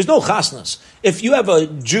 there's no chasnas. If you have a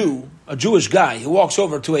Jewish guy, who walks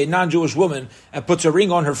over to a non-Jewish woman and puts a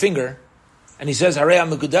ring on her finger, and he says, "Harei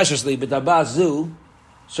Mekudeshesli b'dabazu."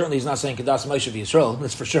 Certainly, he's not saying Kedas Moshe Yisrael.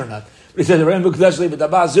 That's for sure not. But he says, "Harei Mekudeshesli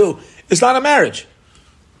b'dabazu." It's not a marriage.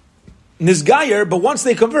 Nizgayer, but once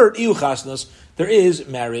they convert, iu chasnas, there is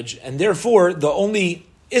marriage, and therefore the only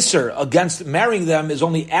isser against marrying them is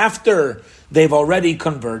only after they've already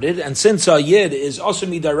converted. And since a yid is also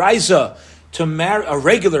midaraisa to marry a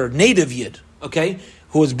regular native yid, okay,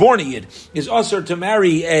 who was born a yid, is also to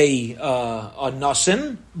marry a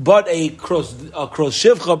nasin, but a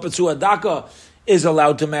kroshivcha petzuadaka is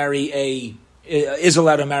allowed to marry a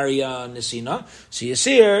nesina. So you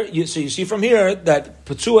see from here that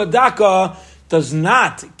petzuadaka does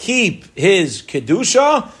not keep his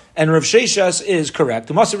kedusha, and Rav Sheshes is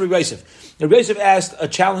correct. Must have Rabbi Yosef. Rabbi Yosef asked a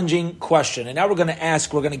challenging question, and now we're going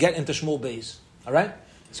to get into Shmuel Beis. All right,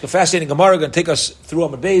 it's a fascinating Gemara. Going to take us through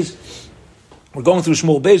Amud Beis. We're going through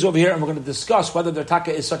Shmuel Beis over here, and we're going to discuss whether there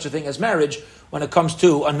taka is such a thing as marriage when it comes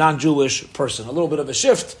to a non-Jewish person. A little bit of a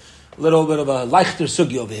shift, a little bit of a leichter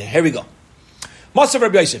sugi over here. Here we go. Masav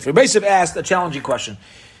Rabbi Yosef. Rabbi Yosef asked a challenging question.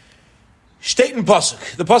 Shteitin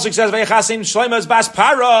pasuk. The pasuk says, "Vayechasim Shloimo's Bas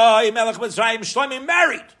Parai Melech Mitzrayim." Shlomo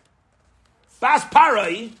married Bas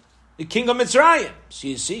Parai, the king of Mitzrayim. So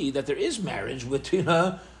you see that there is marriage between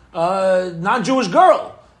a non-Jewish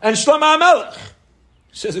girl and Shlomo HaMelech.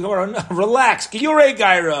 Says the Gemara, relax. Giyurei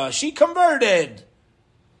Gaira. She converted.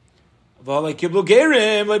 You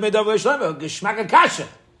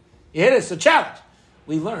hear this? A challenge.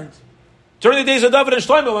 We learned during the days of David and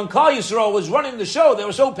Shlomo, when Klal Yisrael was running the show, they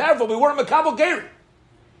were so powerful. We weren't Makabel Gerim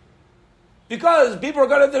because people are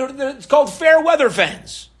going to. It's called fair weather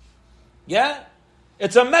fans. Yeah,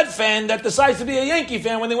 it's a Met fan that decides to be a Yankee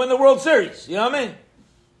fan when they win the World Series. You know what I mean?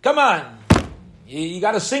 Come on, you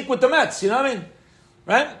got to sync with the Mets. You know what I mean?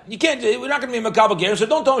 Right? You can't. We're not going to be Makabel Gerim, so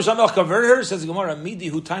don't tell me something else converted her. Says the Gemara, Midi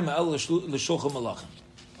hu taima el l'shulchan malachim.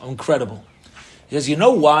 Incredible. He says, you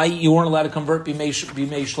know why you weren't allowed to convert Bimei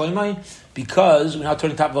Shloimei? Because, we're now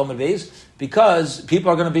turning top of Amud Beis, because people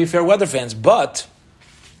are going to be fair weather fans. But,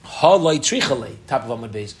 Halai Trichale, top of Amud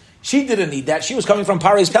Beis, she didn't need that. She was coming from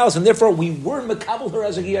Parai's palace, and therefore we weren't Makabel her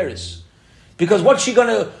as a Gieris. Because what's she going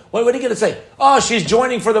to, what are you going to say? Oh, she's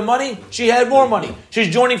joining for the money? She had more money. She's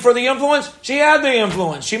joining for the influence? She had the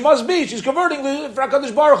influence. She must be. She's converting for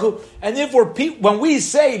HaKadosh Baruch Hu. And therefore, when we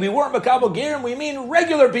say we weren't Makabel Gerim, we mean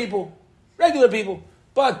regular people. Regular people.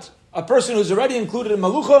 But a person who's already included in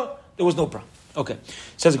Malucha, there was no problem. Okay.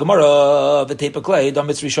 Says Gemara, V'tepa Klei, Dam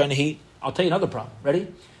Mitzri Shoynehi. I'll tell you another problem. Ready?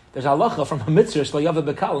 There's halacha from a mitzvah Shloyava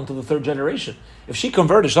Bekal until the third generation. If she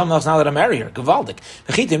converted, someone else now let her marry her. Gavaldik.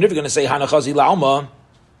 Never going to say Hanachazi La'alma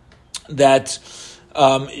that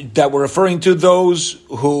we're referring to those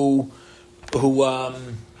who it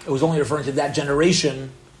was only referring to that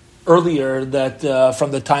generation earlier, that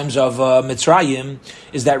from the times of Mitzrayim.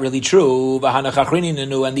 Is that really true?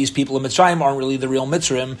 And these people of Mitzrayim aren't really the real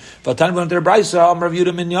Mitzrayim.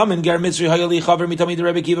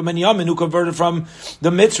 Who converted from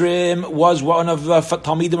the Mitzrayim was one of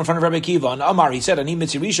Talmidim in front of Rabbi Kiva. And Amar, he said,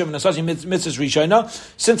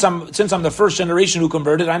 since I'm the first generation who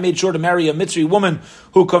converted, I made sure to marry a Mitzri woman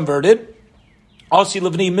who converted. Also,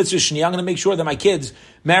 I'm going to make sure that my kids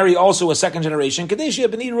marry also a second generation, so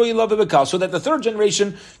that the third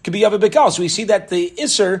generation could be Yav Bikal. So we see that the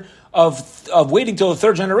Isser of waiting till the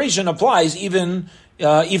third generation applies even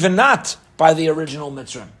not by the original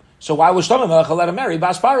Mitzrayim. So why was Shlomo Melech let her marry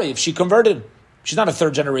Baspari if she converted? She's not a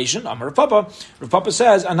third generation. Amar Rav Papa. Rav Papa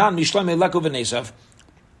says, Anan Mishlomo Leku v'Nesav.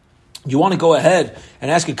 You want to go ahead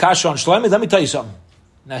and ask a kasha on Shlomo? Let me tell you something.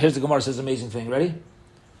 Now here's the Gemara says amazing thing. Ready?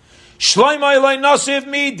 Shlomo loy nasiv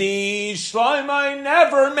midi. Shlomo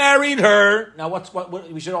never married her. Now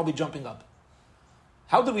what? We should all be jumping up.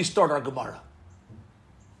 How did we start our Gemara?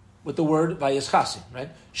 With the word Vayischasi, right?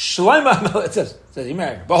 Shlomo, it says he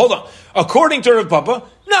married her. But hold on. According to Rav Papa,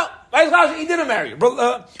 no. He didn't marry her.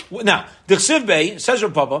 Now, the Chsiv Bey says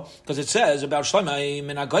Rav Papa, because it says about Shlomo,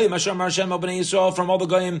 from all the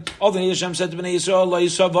Goyim, all the Hashem said to Bnei Yisrael, Lo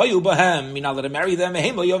Yisavayu Bahem, you're not let him marry them,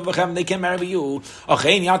 they can't marry you.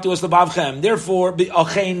 Achein Yatu Es Levavchem. Therefore,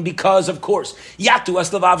 Achein, because of course, Yatu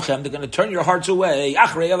Es Levavchem, they're going to turn your hearts away,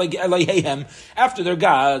 Achrei Eloheihem, after their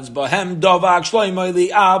gods, Bahem Dovak Shlomo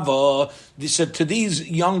Li'ava. They said to these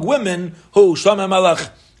young women who Shlomo Melech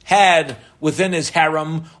had within his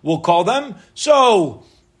harem, we'll call them. So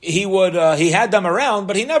he had them around,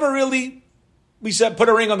 but he never really, we said, put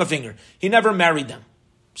a ring on the finger. He never married them.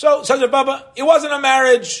 So says Baba, it wasn't a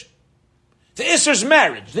marriage. The Isser's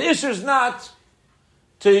marriage. The Isser's not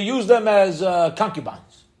to use them as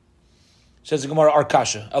concubines. Says the Gemara,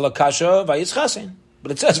 Arkasha, Elakasha, Vayischasin.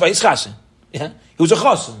 But it says Vayischasin. Yeah, he was a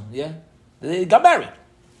chosin. Yeah, they got married.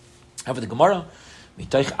 After the Gemara. He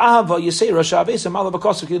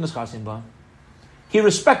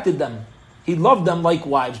respected them. He loved them like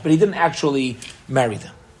wives, but he didn't actually marry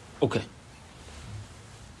them. Okay.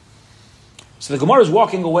 So the Gemara is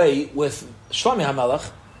walking away with Shlomo HaMelech,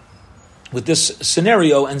 with this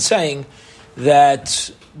scenario, and saying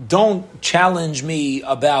that don't challenge me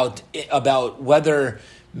about whether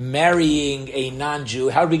marrying a non-Jew.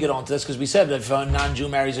 How did we get onto this? Because we said that if a non-Jew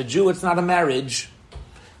marries a Jew, it's not a marriage.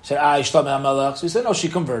 Said, Shlomo HaMelech. So he said, no, she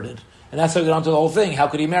converted. And that's how we get onto the whole thing. How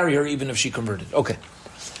could he marry her even if she converted? Okay.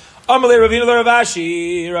 Amalei Ravina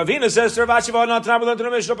Ravashi. Ravina says to Ravashi,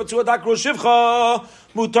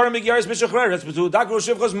 Mutar Migiyaris Mishachares, but to Dakro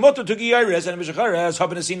Shivchas Mutar to Giyaris and Mishachares,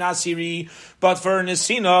 Habanasi Nasiri. But for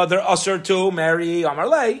Nisina, they're usher to marry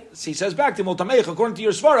Amarlei. He says back to Multamech, according to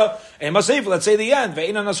your Svara, and Masif, let's say the end.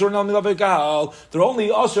 Ve'ina Nasur Nal Milabekal. They're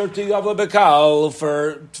only usher to Yavla Bekal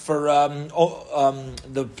for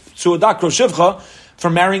the Dakro Shivcha for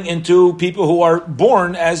marrying into people who are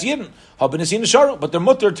born as Yidden. Habanasi Nasharu, but they're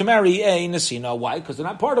mutar to marry a Nisina. Why? Because they're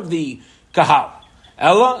not part of the Kahal.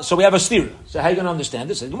 Ella, so we have a stira. So how are you going to understand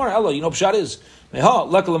this? Gemara, Ella, you know Pshat is Meha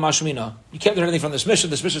lekala mashmina. You can't learn anything from this mission.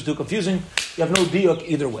 This mission is too confusing. You have no diuk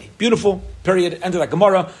either way. Beautiful. Period. End of that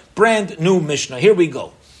Gemara. Brand new Mishnah. Here we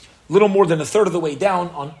go. Little more than a third of the way down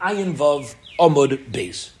on Ayin Vav Amud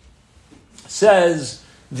Beis. Says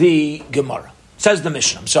the Gemara. Says the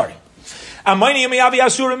Mishnah. I'm sorry.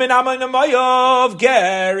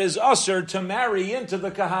 Ger is usher to marry into the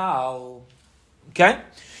Kahal. Okay.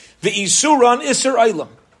 The Isuran Isser Eilam.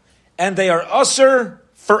 And they are Usser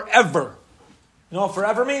forever. You know what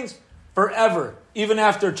forever means? Forever. Even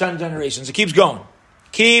after 10 generations. It keeps going.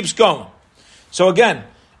 Keeps going. So again,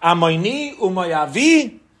 Amayni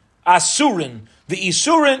Umayavi Asurin. The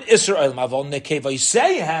Isurin Isser Eilam. Avol Nekeva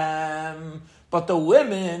Yiseihem. But the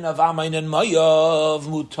women of Amain and Mayav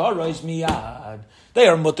Mutarais Miyad. They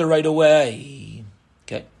are mutar right away.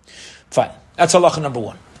 Okay. Fine. That's halacha number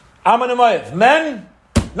 1. Amain and Mayav. Men,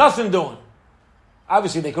 nothing doing.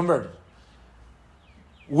 Obviously, they converted.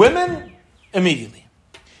 Women, immediately.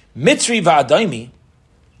 Mitzri va'adaimi,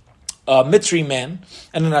 a Mitzri man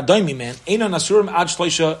and an Adaimi man, einan asurim ad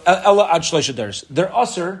shleisha, ella ad shleisha dares. They're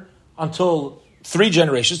asur until 3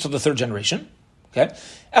 generations, till the 3rd generation. Okay?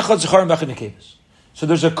 Echad zecharim v'echad nekevus. So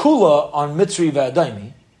there's a kula on Mitzri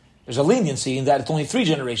va'adaimi. There's a leniency in that it's only 3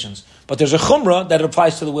 generations, but there's a chumrah that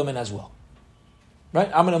applies to the women as well.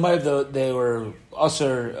 Right? Amin and Mayav, they were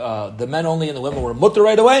usher, the men only and the women were mutter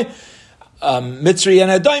right away. Mitzri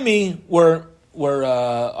and Adaimi were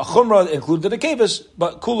a chumrah that included the kevis,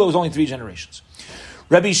 but kula was only 3 generations.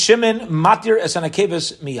 Rabbi Shimon matir es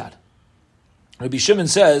anakevis miyad. Rabbi Shimon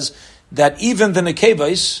says that even the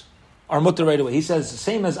nekevos are mutter right away. He says the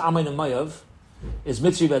same as Amin and Mayav is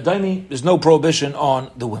Mitzri v'Adaimi. There's no prohibition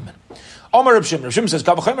on the women. Omar Reb Shimon. Reb Shimon says,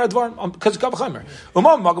 Kabachaymer Advar, because it's Kabachaymer.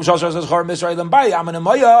 Umam, Magam Shal says, Char Misra Elam Bay, Amin and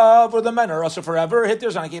Mayav, or the men are also forever. Hit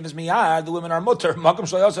there's on a game is Miyad, the women are mutter. Magam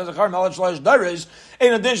Shal says, Char Melech Shalash Daris.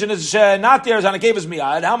 In addition, is not there's on a cave is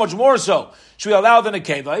Miyad. How much more so should we allow the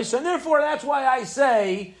Nekevais? And therefore, that's why I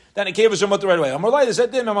say then it gave us the right way.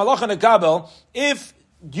 If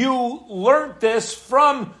you learned this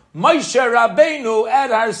from Moshe Rabbeinu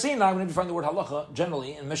at Har Sinai, when you find the word halacha,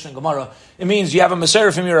 generally in Mishnah and Gemara, it means you have a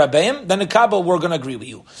Maserah from your Rabbeim, then in Kabbalah we're going to agree with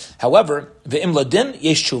you. However, ve'im ladin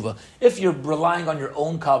yesh tshuva. If you're relying on your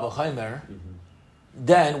own Kal V'chomer,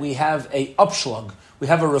 then we have a upshlug, we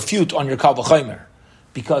have a refute on your Kal V'chomer,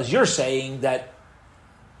 because you're saying that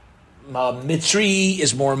Mitzri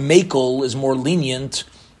is more makel, is more lenient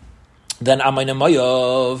than Amayna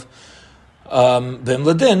Mayav.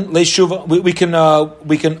 We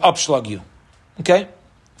can upslug you. Okay?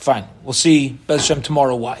 Fine. We'll see Bez Shem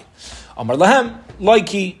tomorrow why. Amar Lahem,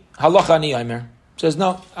 Loiki, Halacha Ani Aimer. Says,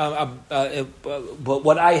 no, but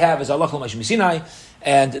what I have is Halacha L'Moshe Sinai,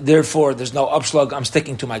 and therefore there's no upslug, I'm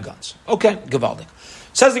sticking to my guns. Okay, Gevaldik.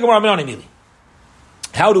 Says the Gemara Menoni Mili.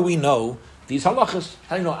 How do we know these halachas?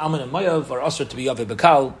 How do you know Aman and Mayav are usher to be Yaveh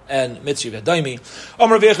Bekal and Mitzri V'Daimi?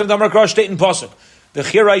 Amar V'yechim Damar Krosh state in Pasuk.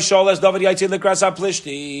 V'chirai Shaul as David Yaitzi L'Kras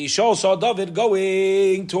HaPlishti. Shaul saw David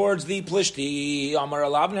going towards the Plishti. Amar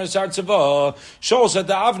Al Avner Sar Tzava. Shaul said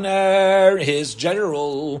to Avner, his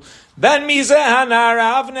general, Ben Mizeh Hanar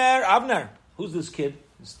Avner. Avner, who's this kid?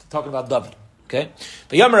 He's talking about David. Okay,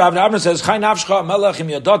 but Yamar Avner says, Chai Navshcha Melech Im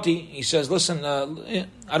Yadati. He says, listen, I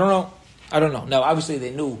don't know. Now, obviously,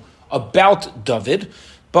 they knew about David,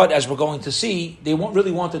 but as we're going to see, they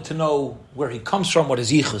really wanted to know where he comes from, what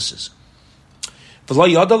his yichus is.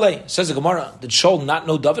 Says the Gemara, did Shaul not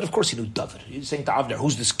know David? Of course he knew David. He's saying to Avner,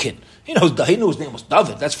 who's this kid? He knew his name was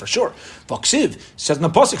David, that's for sure. Vaksiv says in the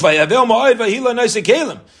Pasuk,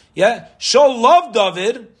 yeah, Shaul loved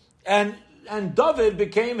David, and David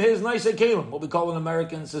became his nice kalim, what we call in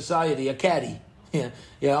American society, a caddy.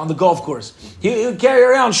 Yeah, on the golf course. He would carry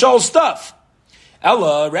around Shaul's stuff.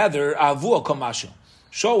 Ella, rather, Avua Kamashu.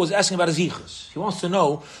 Shaul was asking about his yichus. He wants to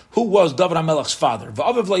know who was David HaMelech's father.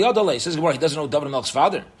 V'aviv Layadalei says he doesn't know David HaMelech's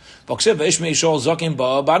father. V'aksiv v'ishmei Shaul zakim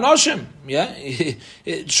ba'anoshim. Yeah,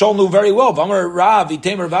 Shaul knew very well. V'amar Rav,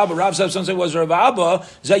 Yitem Rav Abba. Rav said something was Rav Abba.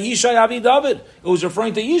 Zayishai Avi David. It was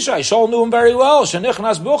referring to Yishai. Shaul knew him very well.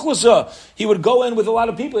 Shenichnas b'uchlasa. He would go in with a lot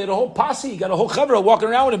of people. He had a whole posse. He got a whole chevra walking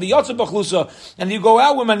around with him. V'yotze b'uchlusa. And you go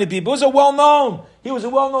out with many people. He was a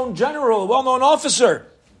well-known general, a well-known officer.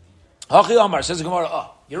 Hachi Amar says the Gemara,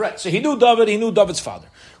 you're right. So he knew David, he knew David's father.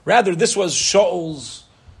 Rather, this was Shaul's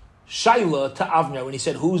Shaila to Avner when he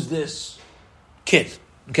said, who's this kid?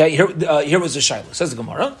 Okay, here was the Shaila. Says the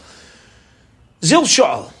Gemara, Zil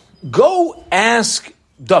Shaul, go ask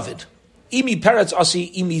David, Imi Peretz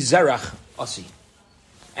Asi, Imi Zerach Asi.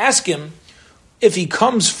 Ask him if he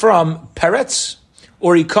comes from Peretz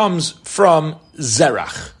or he comes from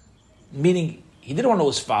Zerach. Meaning, he didn't want to know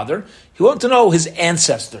his father, he wanted to know his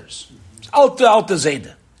ancestors. Alta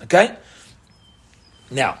Zayda. Okay?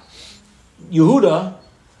 Now, Yehuda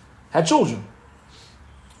had children.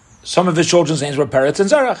 Some of his children's names were Peretz and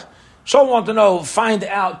Zerach. Shaul wanted to know, find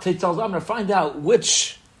out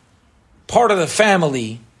which part of the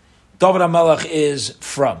family David HaMelech is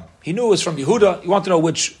from. He knew it was from Yehuda. He wanted to know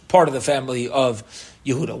which part of the family of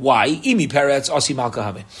Yehuda. Why? Imi Peretz, Asi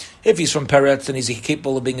Malkahabe. If he's from Peretz, then he's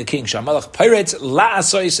capable of being a king. Shamalach Peretz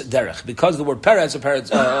la'asois derech. Because the word Peretz,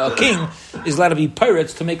 a king, is allowed to be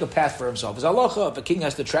Peretz to make a path for himself. As halacha, if a king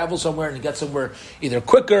has to travel somewhere and get somewhere either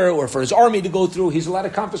quicker or for his army to go through, he's allowed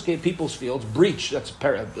to confiscate people's fields. Breach, that's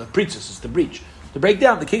Peretz, it's the breach. To break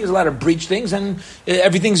down, the king is allowed to breach things and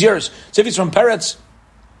everything's yours. So if he's from Peretz,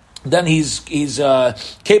 then he's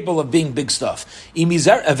capable of being big stuff. And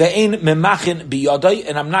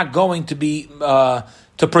I'm not going to be to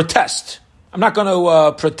protest. I'm not going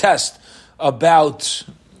to protest about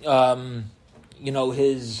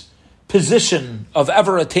his position of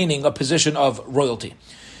ever attaining a position of royalty.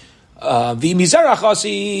 However, if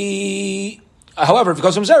he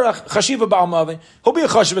goes from Zerach, Chashiva Ba'almave, he'll be a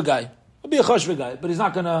Chashiva guy. But he's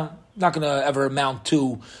not gonna ever amount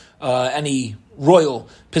to any royal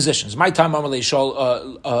positions. My time, what's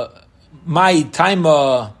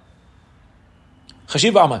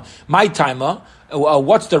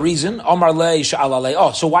the reason?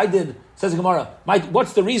 So why did, says the Gemara,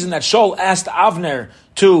 what's the reason that Shaul asked Avner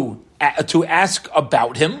to ask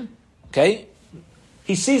about him? Okay,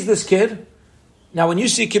 he sees this kid. Now, when you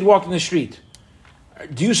see a kid walking the street,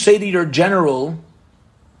 do you say to your general,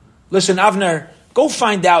 listen, Avner, go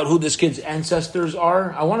find out who this kid's ancestors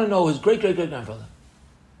are. I want to know his great-great-great-grandfather.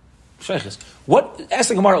 Ask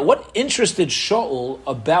the Gemara, what interested Shaul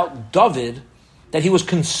about David that he was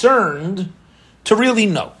concerned to really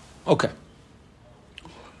know? Okay.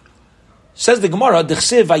 Says the Gemara,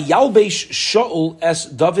 D'chsev vayalbesh Shaul es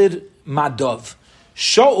David madov.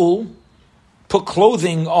 Shaul put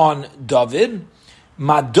clothing on David,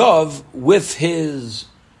 Madov with his,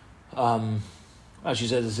 she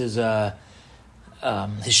says his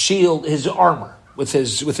shield, his armor, with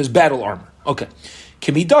his battle armor. Okay,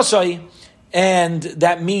 Kimidasai, and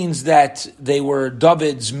that means that they were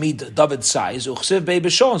David's size. Uchsiv bei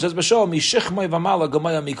B'Shaul, says B'Shaul mishichmai v'mala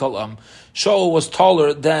gamaya mikol am. Shaul was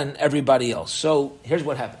taller than everybody else. So here's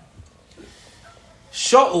what happened.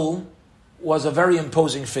 Shaul was a very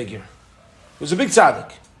imposing figure. He was a big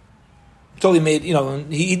tzaddik. Totally made,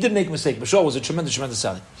 he didn't make a mistake, but Shaul was a tremendous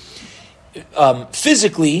tzaddik.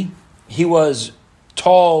 Physically, he was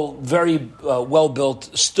tall, very well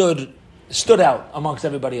built, stood out amongst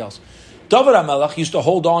everybody else. David HaMelech used to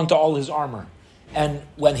hold on to all his armor. And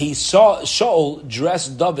when he saw Shaul dress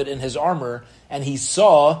David in his armor, and he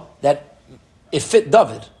saw that it fit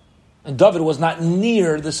David, and David was not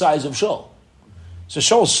near the size of Shaul. So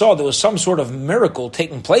Shaul saw there was some sort of miracle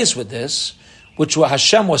taking place with this, which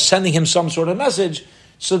Hashem was sending him some sort of message.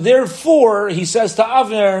 So therefore, he says to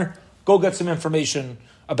Avner, go get some information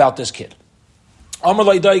about this kid. So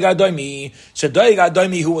Doeg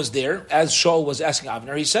Adomi, who was there, as Shaul was asking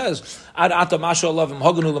Avner, he says, until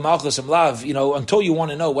you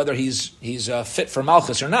want to know whether he's fit for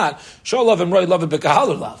Malchus or not,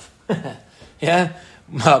 yeah,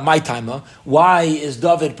 my timer. Why is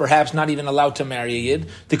David perhaps not even allowed to marry a Yid?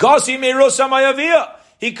 Because he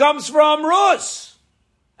comes from Rus,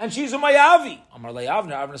 and she's a Mayavi.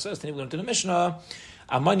 Avner says, to the Mishnah,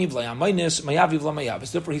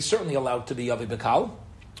 therefore he's certainly allowed to be Yavi Bekal,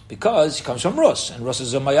 because he comes from Rus, and Rus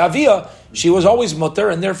is a Mayavia. She was always mutter,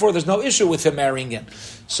 and therefore there's no issue with him marrying in.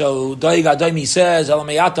 So Doeg Adomi says,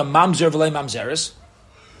 mamzer v'lei mamzeris.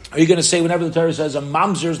 Are you going to say whenever the Torah says a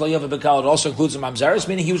mamzer is Yavi Bekal, it also includes a mamzeris,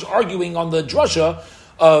 meaning he was arguing on the drasha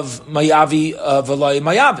of Mayavi v'lei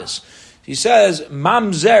Mayavis. He says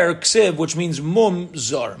mamzer ksiv, which means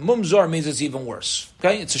mumzar. Mumzar means it's even worse.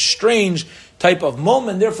 Okay, it's a strange type of mum,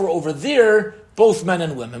 and therefore over there both men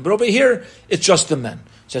and women. But over here it's just the men.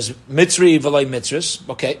 It says mitzri v'lay mitzris.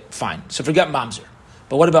 Okay, fine. So forget mamzer.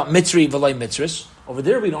 But what about mitzri v'lay mitzris? Over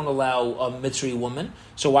there we don't allow a mitzri woman.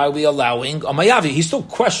 So why are we allowing a mayavi? He's still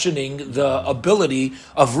questioning the ability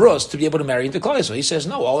of Rus to be able to marry into Klal. So he says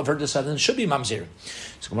no, all of her descendants should be mamzer.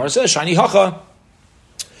 So Gemara says shani hacha.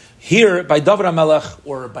 Here, by David HaMelech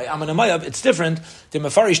or by Aman HaMayav, it's different than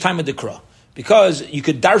Mefarish time of the Kra. Because you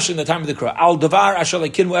could darshan the time of the Kra. Al Davar Asher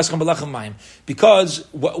Lekin Eschem Belechem Mayim. Because,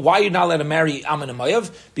 why are you not allowed to marry Aman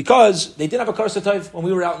HaMayav? Because they didn't have a Karsatayv. When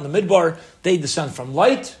we were out in the Midbar, they descend from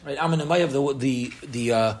light. Right? Aman HaMayav,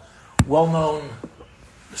 the well-known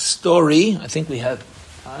story, I think we have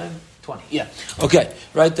 20. Yeah. Okay.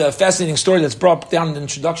 Right, the fascinating story that's brought down in the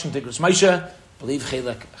introduction to Gris Moshe, I believe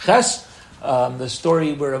Chelek Ches. The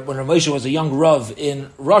story where when Rav Moshe was a young Rav in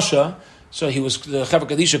Russia, so the Chevra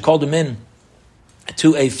Kadisha called him in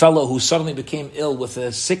to a fellow who suddenly became ill with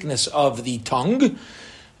a sickness of the tongue.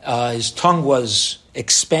 His tongue was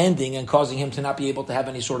expanding and causing him to not be able to have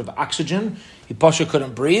any sort of oxygen. He pasha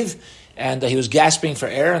couldn't breathe, and he was gasping for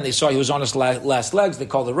air, and they saw he was on his last legs. They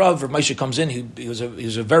called the Rav. Rav Moshe comes in. He was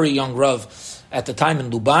a very young Rav at the time in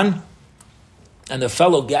Luban. And the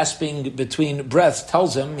fellow gasping between breaths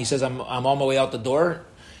tells him, he says, I'm on my way out the door,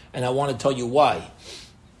 and I want to tell you why.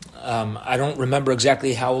 I don't remember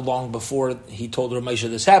exactly how long before he told Rav Moshe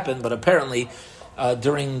this happened, but apparently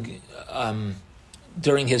during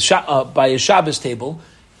his by his Shabbos table,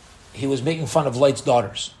 he was making fun of Light's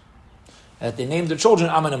daughters. They named their children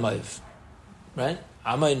Aman and Mayav, right?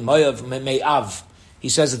 Aman, Mayav, Me'av. He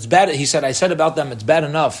says it's bad. He said, I said about them, it's bad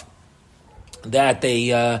enough that they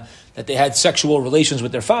had sexual relations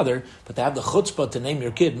with their father, but to have the chutzpah to name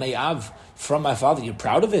your kid Me'av from my father, you're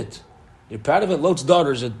proud of it. You're proud of it. Lot's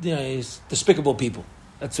daughters are despicable people.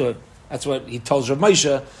 That's what he tells Rav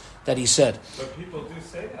Moshe that he said. But people do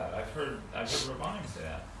say that. I've heard Rabbanim say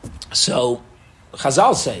that. So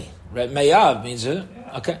Chazal say, right? Me'av means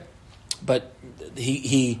okay, but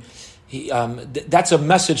he that's a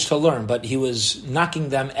message to learn. But he was knocking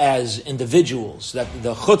them as individuals, that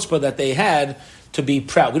the chutzpah that they had to be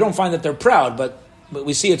proud. We don't find that they're proud, but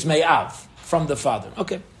we see it's Me'av from the father.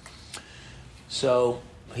 Okay. So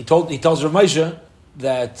he tells Rav Moshe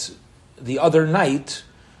that the other night,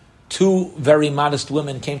 two very modest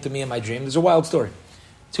women came to me in my dream. There's a wild story.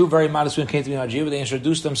 Two very modest women came to me in my dream. They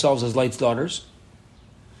introduced themselves as Light's daughters.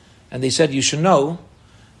 And they said, you should know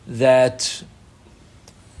that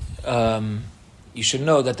the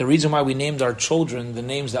reason why we named our children the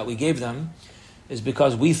names that we gave them is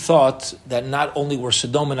because we thought that not only were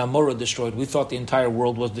Sodom and Amorah destroyed, we thought the entire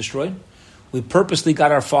world was destroyed. We purposely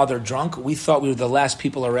got our father drunk. We thought we were the last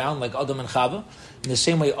people around, like Adam and Chava. In the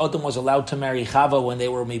same way, Adam was allowed to marry Chava when they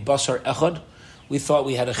were Mibasar Echad, We thought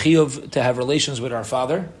we had a chiyuv to have relations with our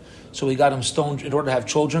father, so we got him stoned in order to have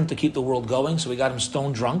children to keep the world going. So we got him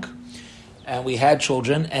stone drunk, and we had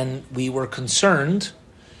children, and we were concerned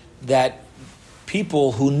that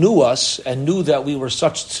people who knew us and knew that we were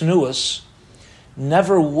such tznuus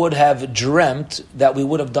never would have dreamt that we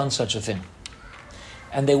would have done such a thing.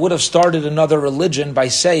 And they would have started another religion by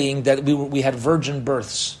saying that we had virgin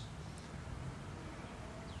births.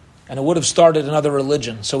 And it would have started another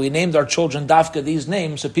religion. So we named our children Dafka these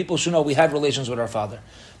names so people should know we had relations with our father.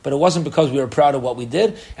 But it wasn't because we were proud of what we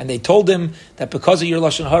did. And they told him that because of your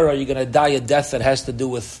Lashon Hara, you're going to die a death that has to do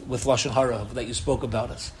with Lashon Hara, that you spoke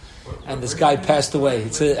about us. And this guy passed away.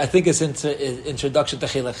 I think it's introduction to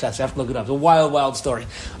Chilek Ches. I have to look it up. It's a wild, wild story.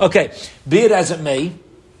 Okay, be it as it may,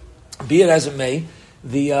 the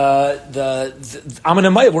Ammon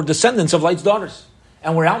and Moav were descendants of Lot's daughters.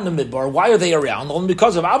 And we're out in the Midbar. Why are they around? Only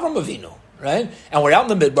because of Avram Avinu, right? And we're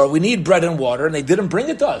out in the Midbar. We need bread and water, and they didn't bring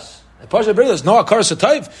it to us. They partially bring us no Akar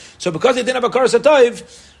Satayv. So because they didn't have Akar Satayv,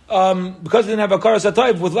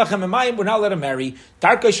 with Lechem and Mayim, we're not let them marry. The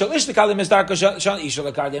time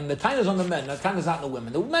is on the men. The time is not on the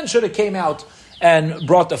women. The men should have came out and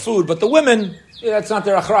brought the food, but the women, that's not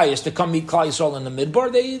their achrayas to come meet Klal Yisrael in the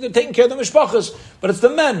Midbar. They're taking care of the mishpachas, but it's the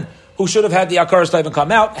men who should have had the Akar Satayv and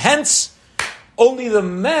come out. Hence, only the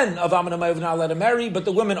men of Ammon and Moav are not allowed to marry, but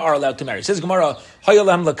the women are allowed to marry. It says Gemara,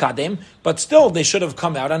 Hayalem lekadem, but still they should have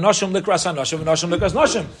come out. Anoshim likras anoshim, anoshim likras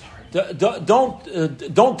noshim.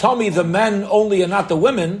 Don't tell me the men only and not the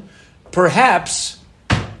women. Perhaps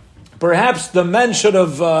the men should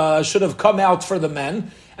have come out for the men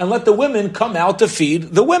and let the women come out to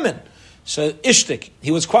feed the women. So Ishtik,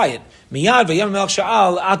 he was quiet. Miyad v'yam melch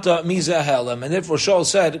sha'al ata mizeh helem, and therefore Shaul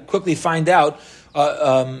said, quickly find out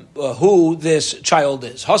who this child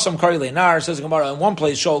is. Hasam Karile Nar, says Gemara, in one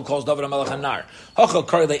place Shaul calls David HaMelech a Nar. Hacha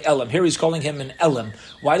Karile Elam. Here he's calling him an Elam.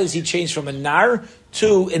 Why does he change from a Nar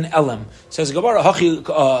to an Elam? Says Gemara, Hachi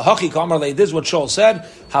Kamarle, this is what Shaul said.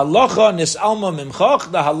 Halacha nisalma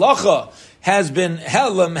mimchach. The halacha has been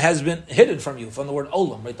hidden from you, from the word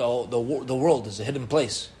Olam, right? The world is a hidden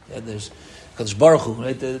place. There's Kadosh Baruch Hu,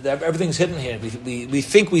 right? Everything's hidden here. We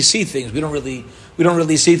think we see things. We don't really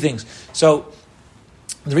see things. So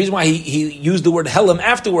the reason why he used the word Helam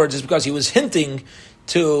afterwards is because he was hinting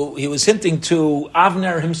to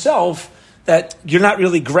Avner himself that you're not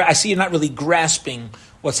really grasping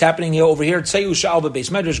what's happening here over here. Tzeyu sha'al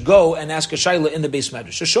bebeis medrash, go and ask a shayla in the beis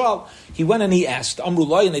medrash. So Shaul, he went and he asked Amru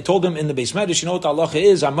Lai, and they told him in the beis medrash, you know what the halacha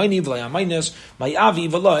is? Amayni v'lay amaynis, my avi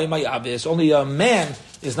v'lay my avis. Only a man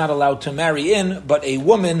is not allowed to marry in, but a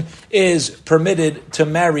woman is permitted to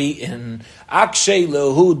marry in. Akshay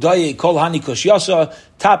lehu dayeg kol hanikosh yasa,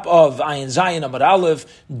 top of Ayin Zayin Amar Aleph.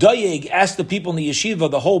 Dayeg asked the people in the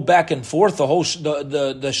yeshiva the whole back and forth, the whole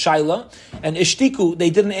the shaila, and ishtiku,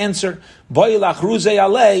 they didn't answer. Boilach ruzei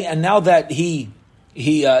alei, and now that he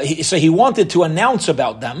wanted to announce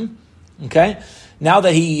about them. Okay, now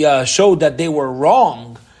that he showed that they were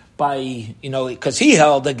wrong by because he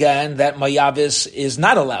held again that Mayavis is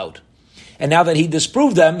not allowed, and now that he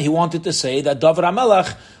disproved them, he wanted to say that David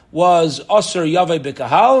HaMelech was Asr Yaveh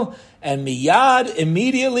B'Kahal, and miyad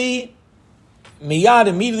immediately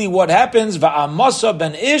what happens? Va'amasa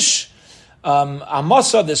ben Ish,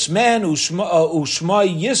 Amasa, this man, Ushma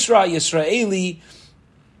Yisra Yisraeli,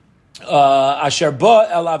 Asher Ba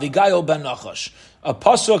El Avigail ben Nachash. A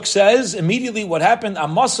pasuk says immediately what happened.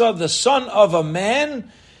 Amasa, the son of a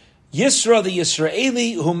man, Yisra the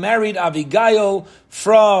Yisraeli, who married Avigail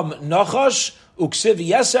from Nachash, Uksiv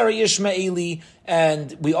Yeser Yishmaeli,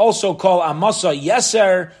 and we also call Amasa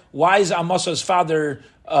Yeser. Why is Amasa's father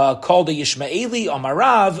called a Yishmaeli?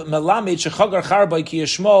 Amarav Melamed Shechagar Charbay Ki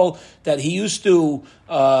Yishmol, that he used to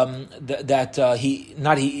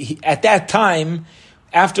he at that time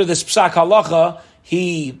after this psak halacha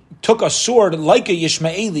he took a sword like a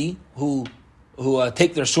Yishmaeli who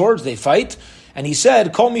take their swords, they fight. And he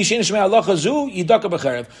said, "Kol mi shein shmei halacha zu yidaka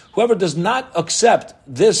b'cherev." Whoever does not accept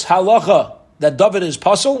this halacha that David is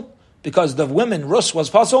puzzle, because the women Rus was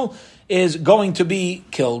puzzle, is going to be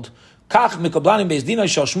killed. Kach mikablanim beis dina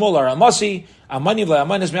shel Shmuel aramasi amani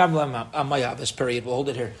v'amanis amayavis. Period. We'll hold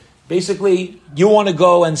it here. Basically, you want to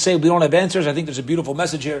go and say we don't have answers. I think there's a beautiful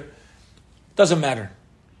message here. Doesn't matter.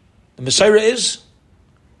 The Messiah is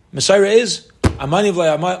amani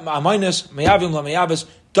v'amanis mayavim lamayavis.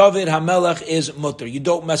 David HaMelech is mutter. You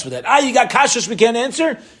don't mess with that. You got kashas we can't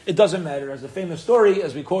answer? It doesn't matter. As the famous story,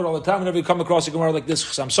 as we quote all the time whenever we come across a Gemara like this,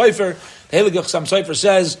 Chassam Sofer, the Heilige Chassam Sofer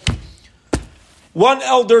says, one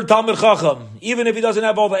elder Talmid Chacham, even if he doesn't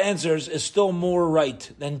have all the answers, is still more right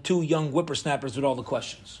than two young whippersnappers with all the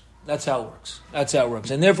questions. That's how it works. That's how it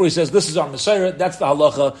works. And therefore he says, this is our Messiah. That's the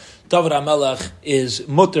halacha. David HaMelech is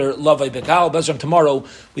mutter lavai bekal. Tomorrow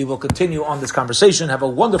we will continue on this conversation. Have a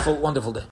wonderful, wonderful day.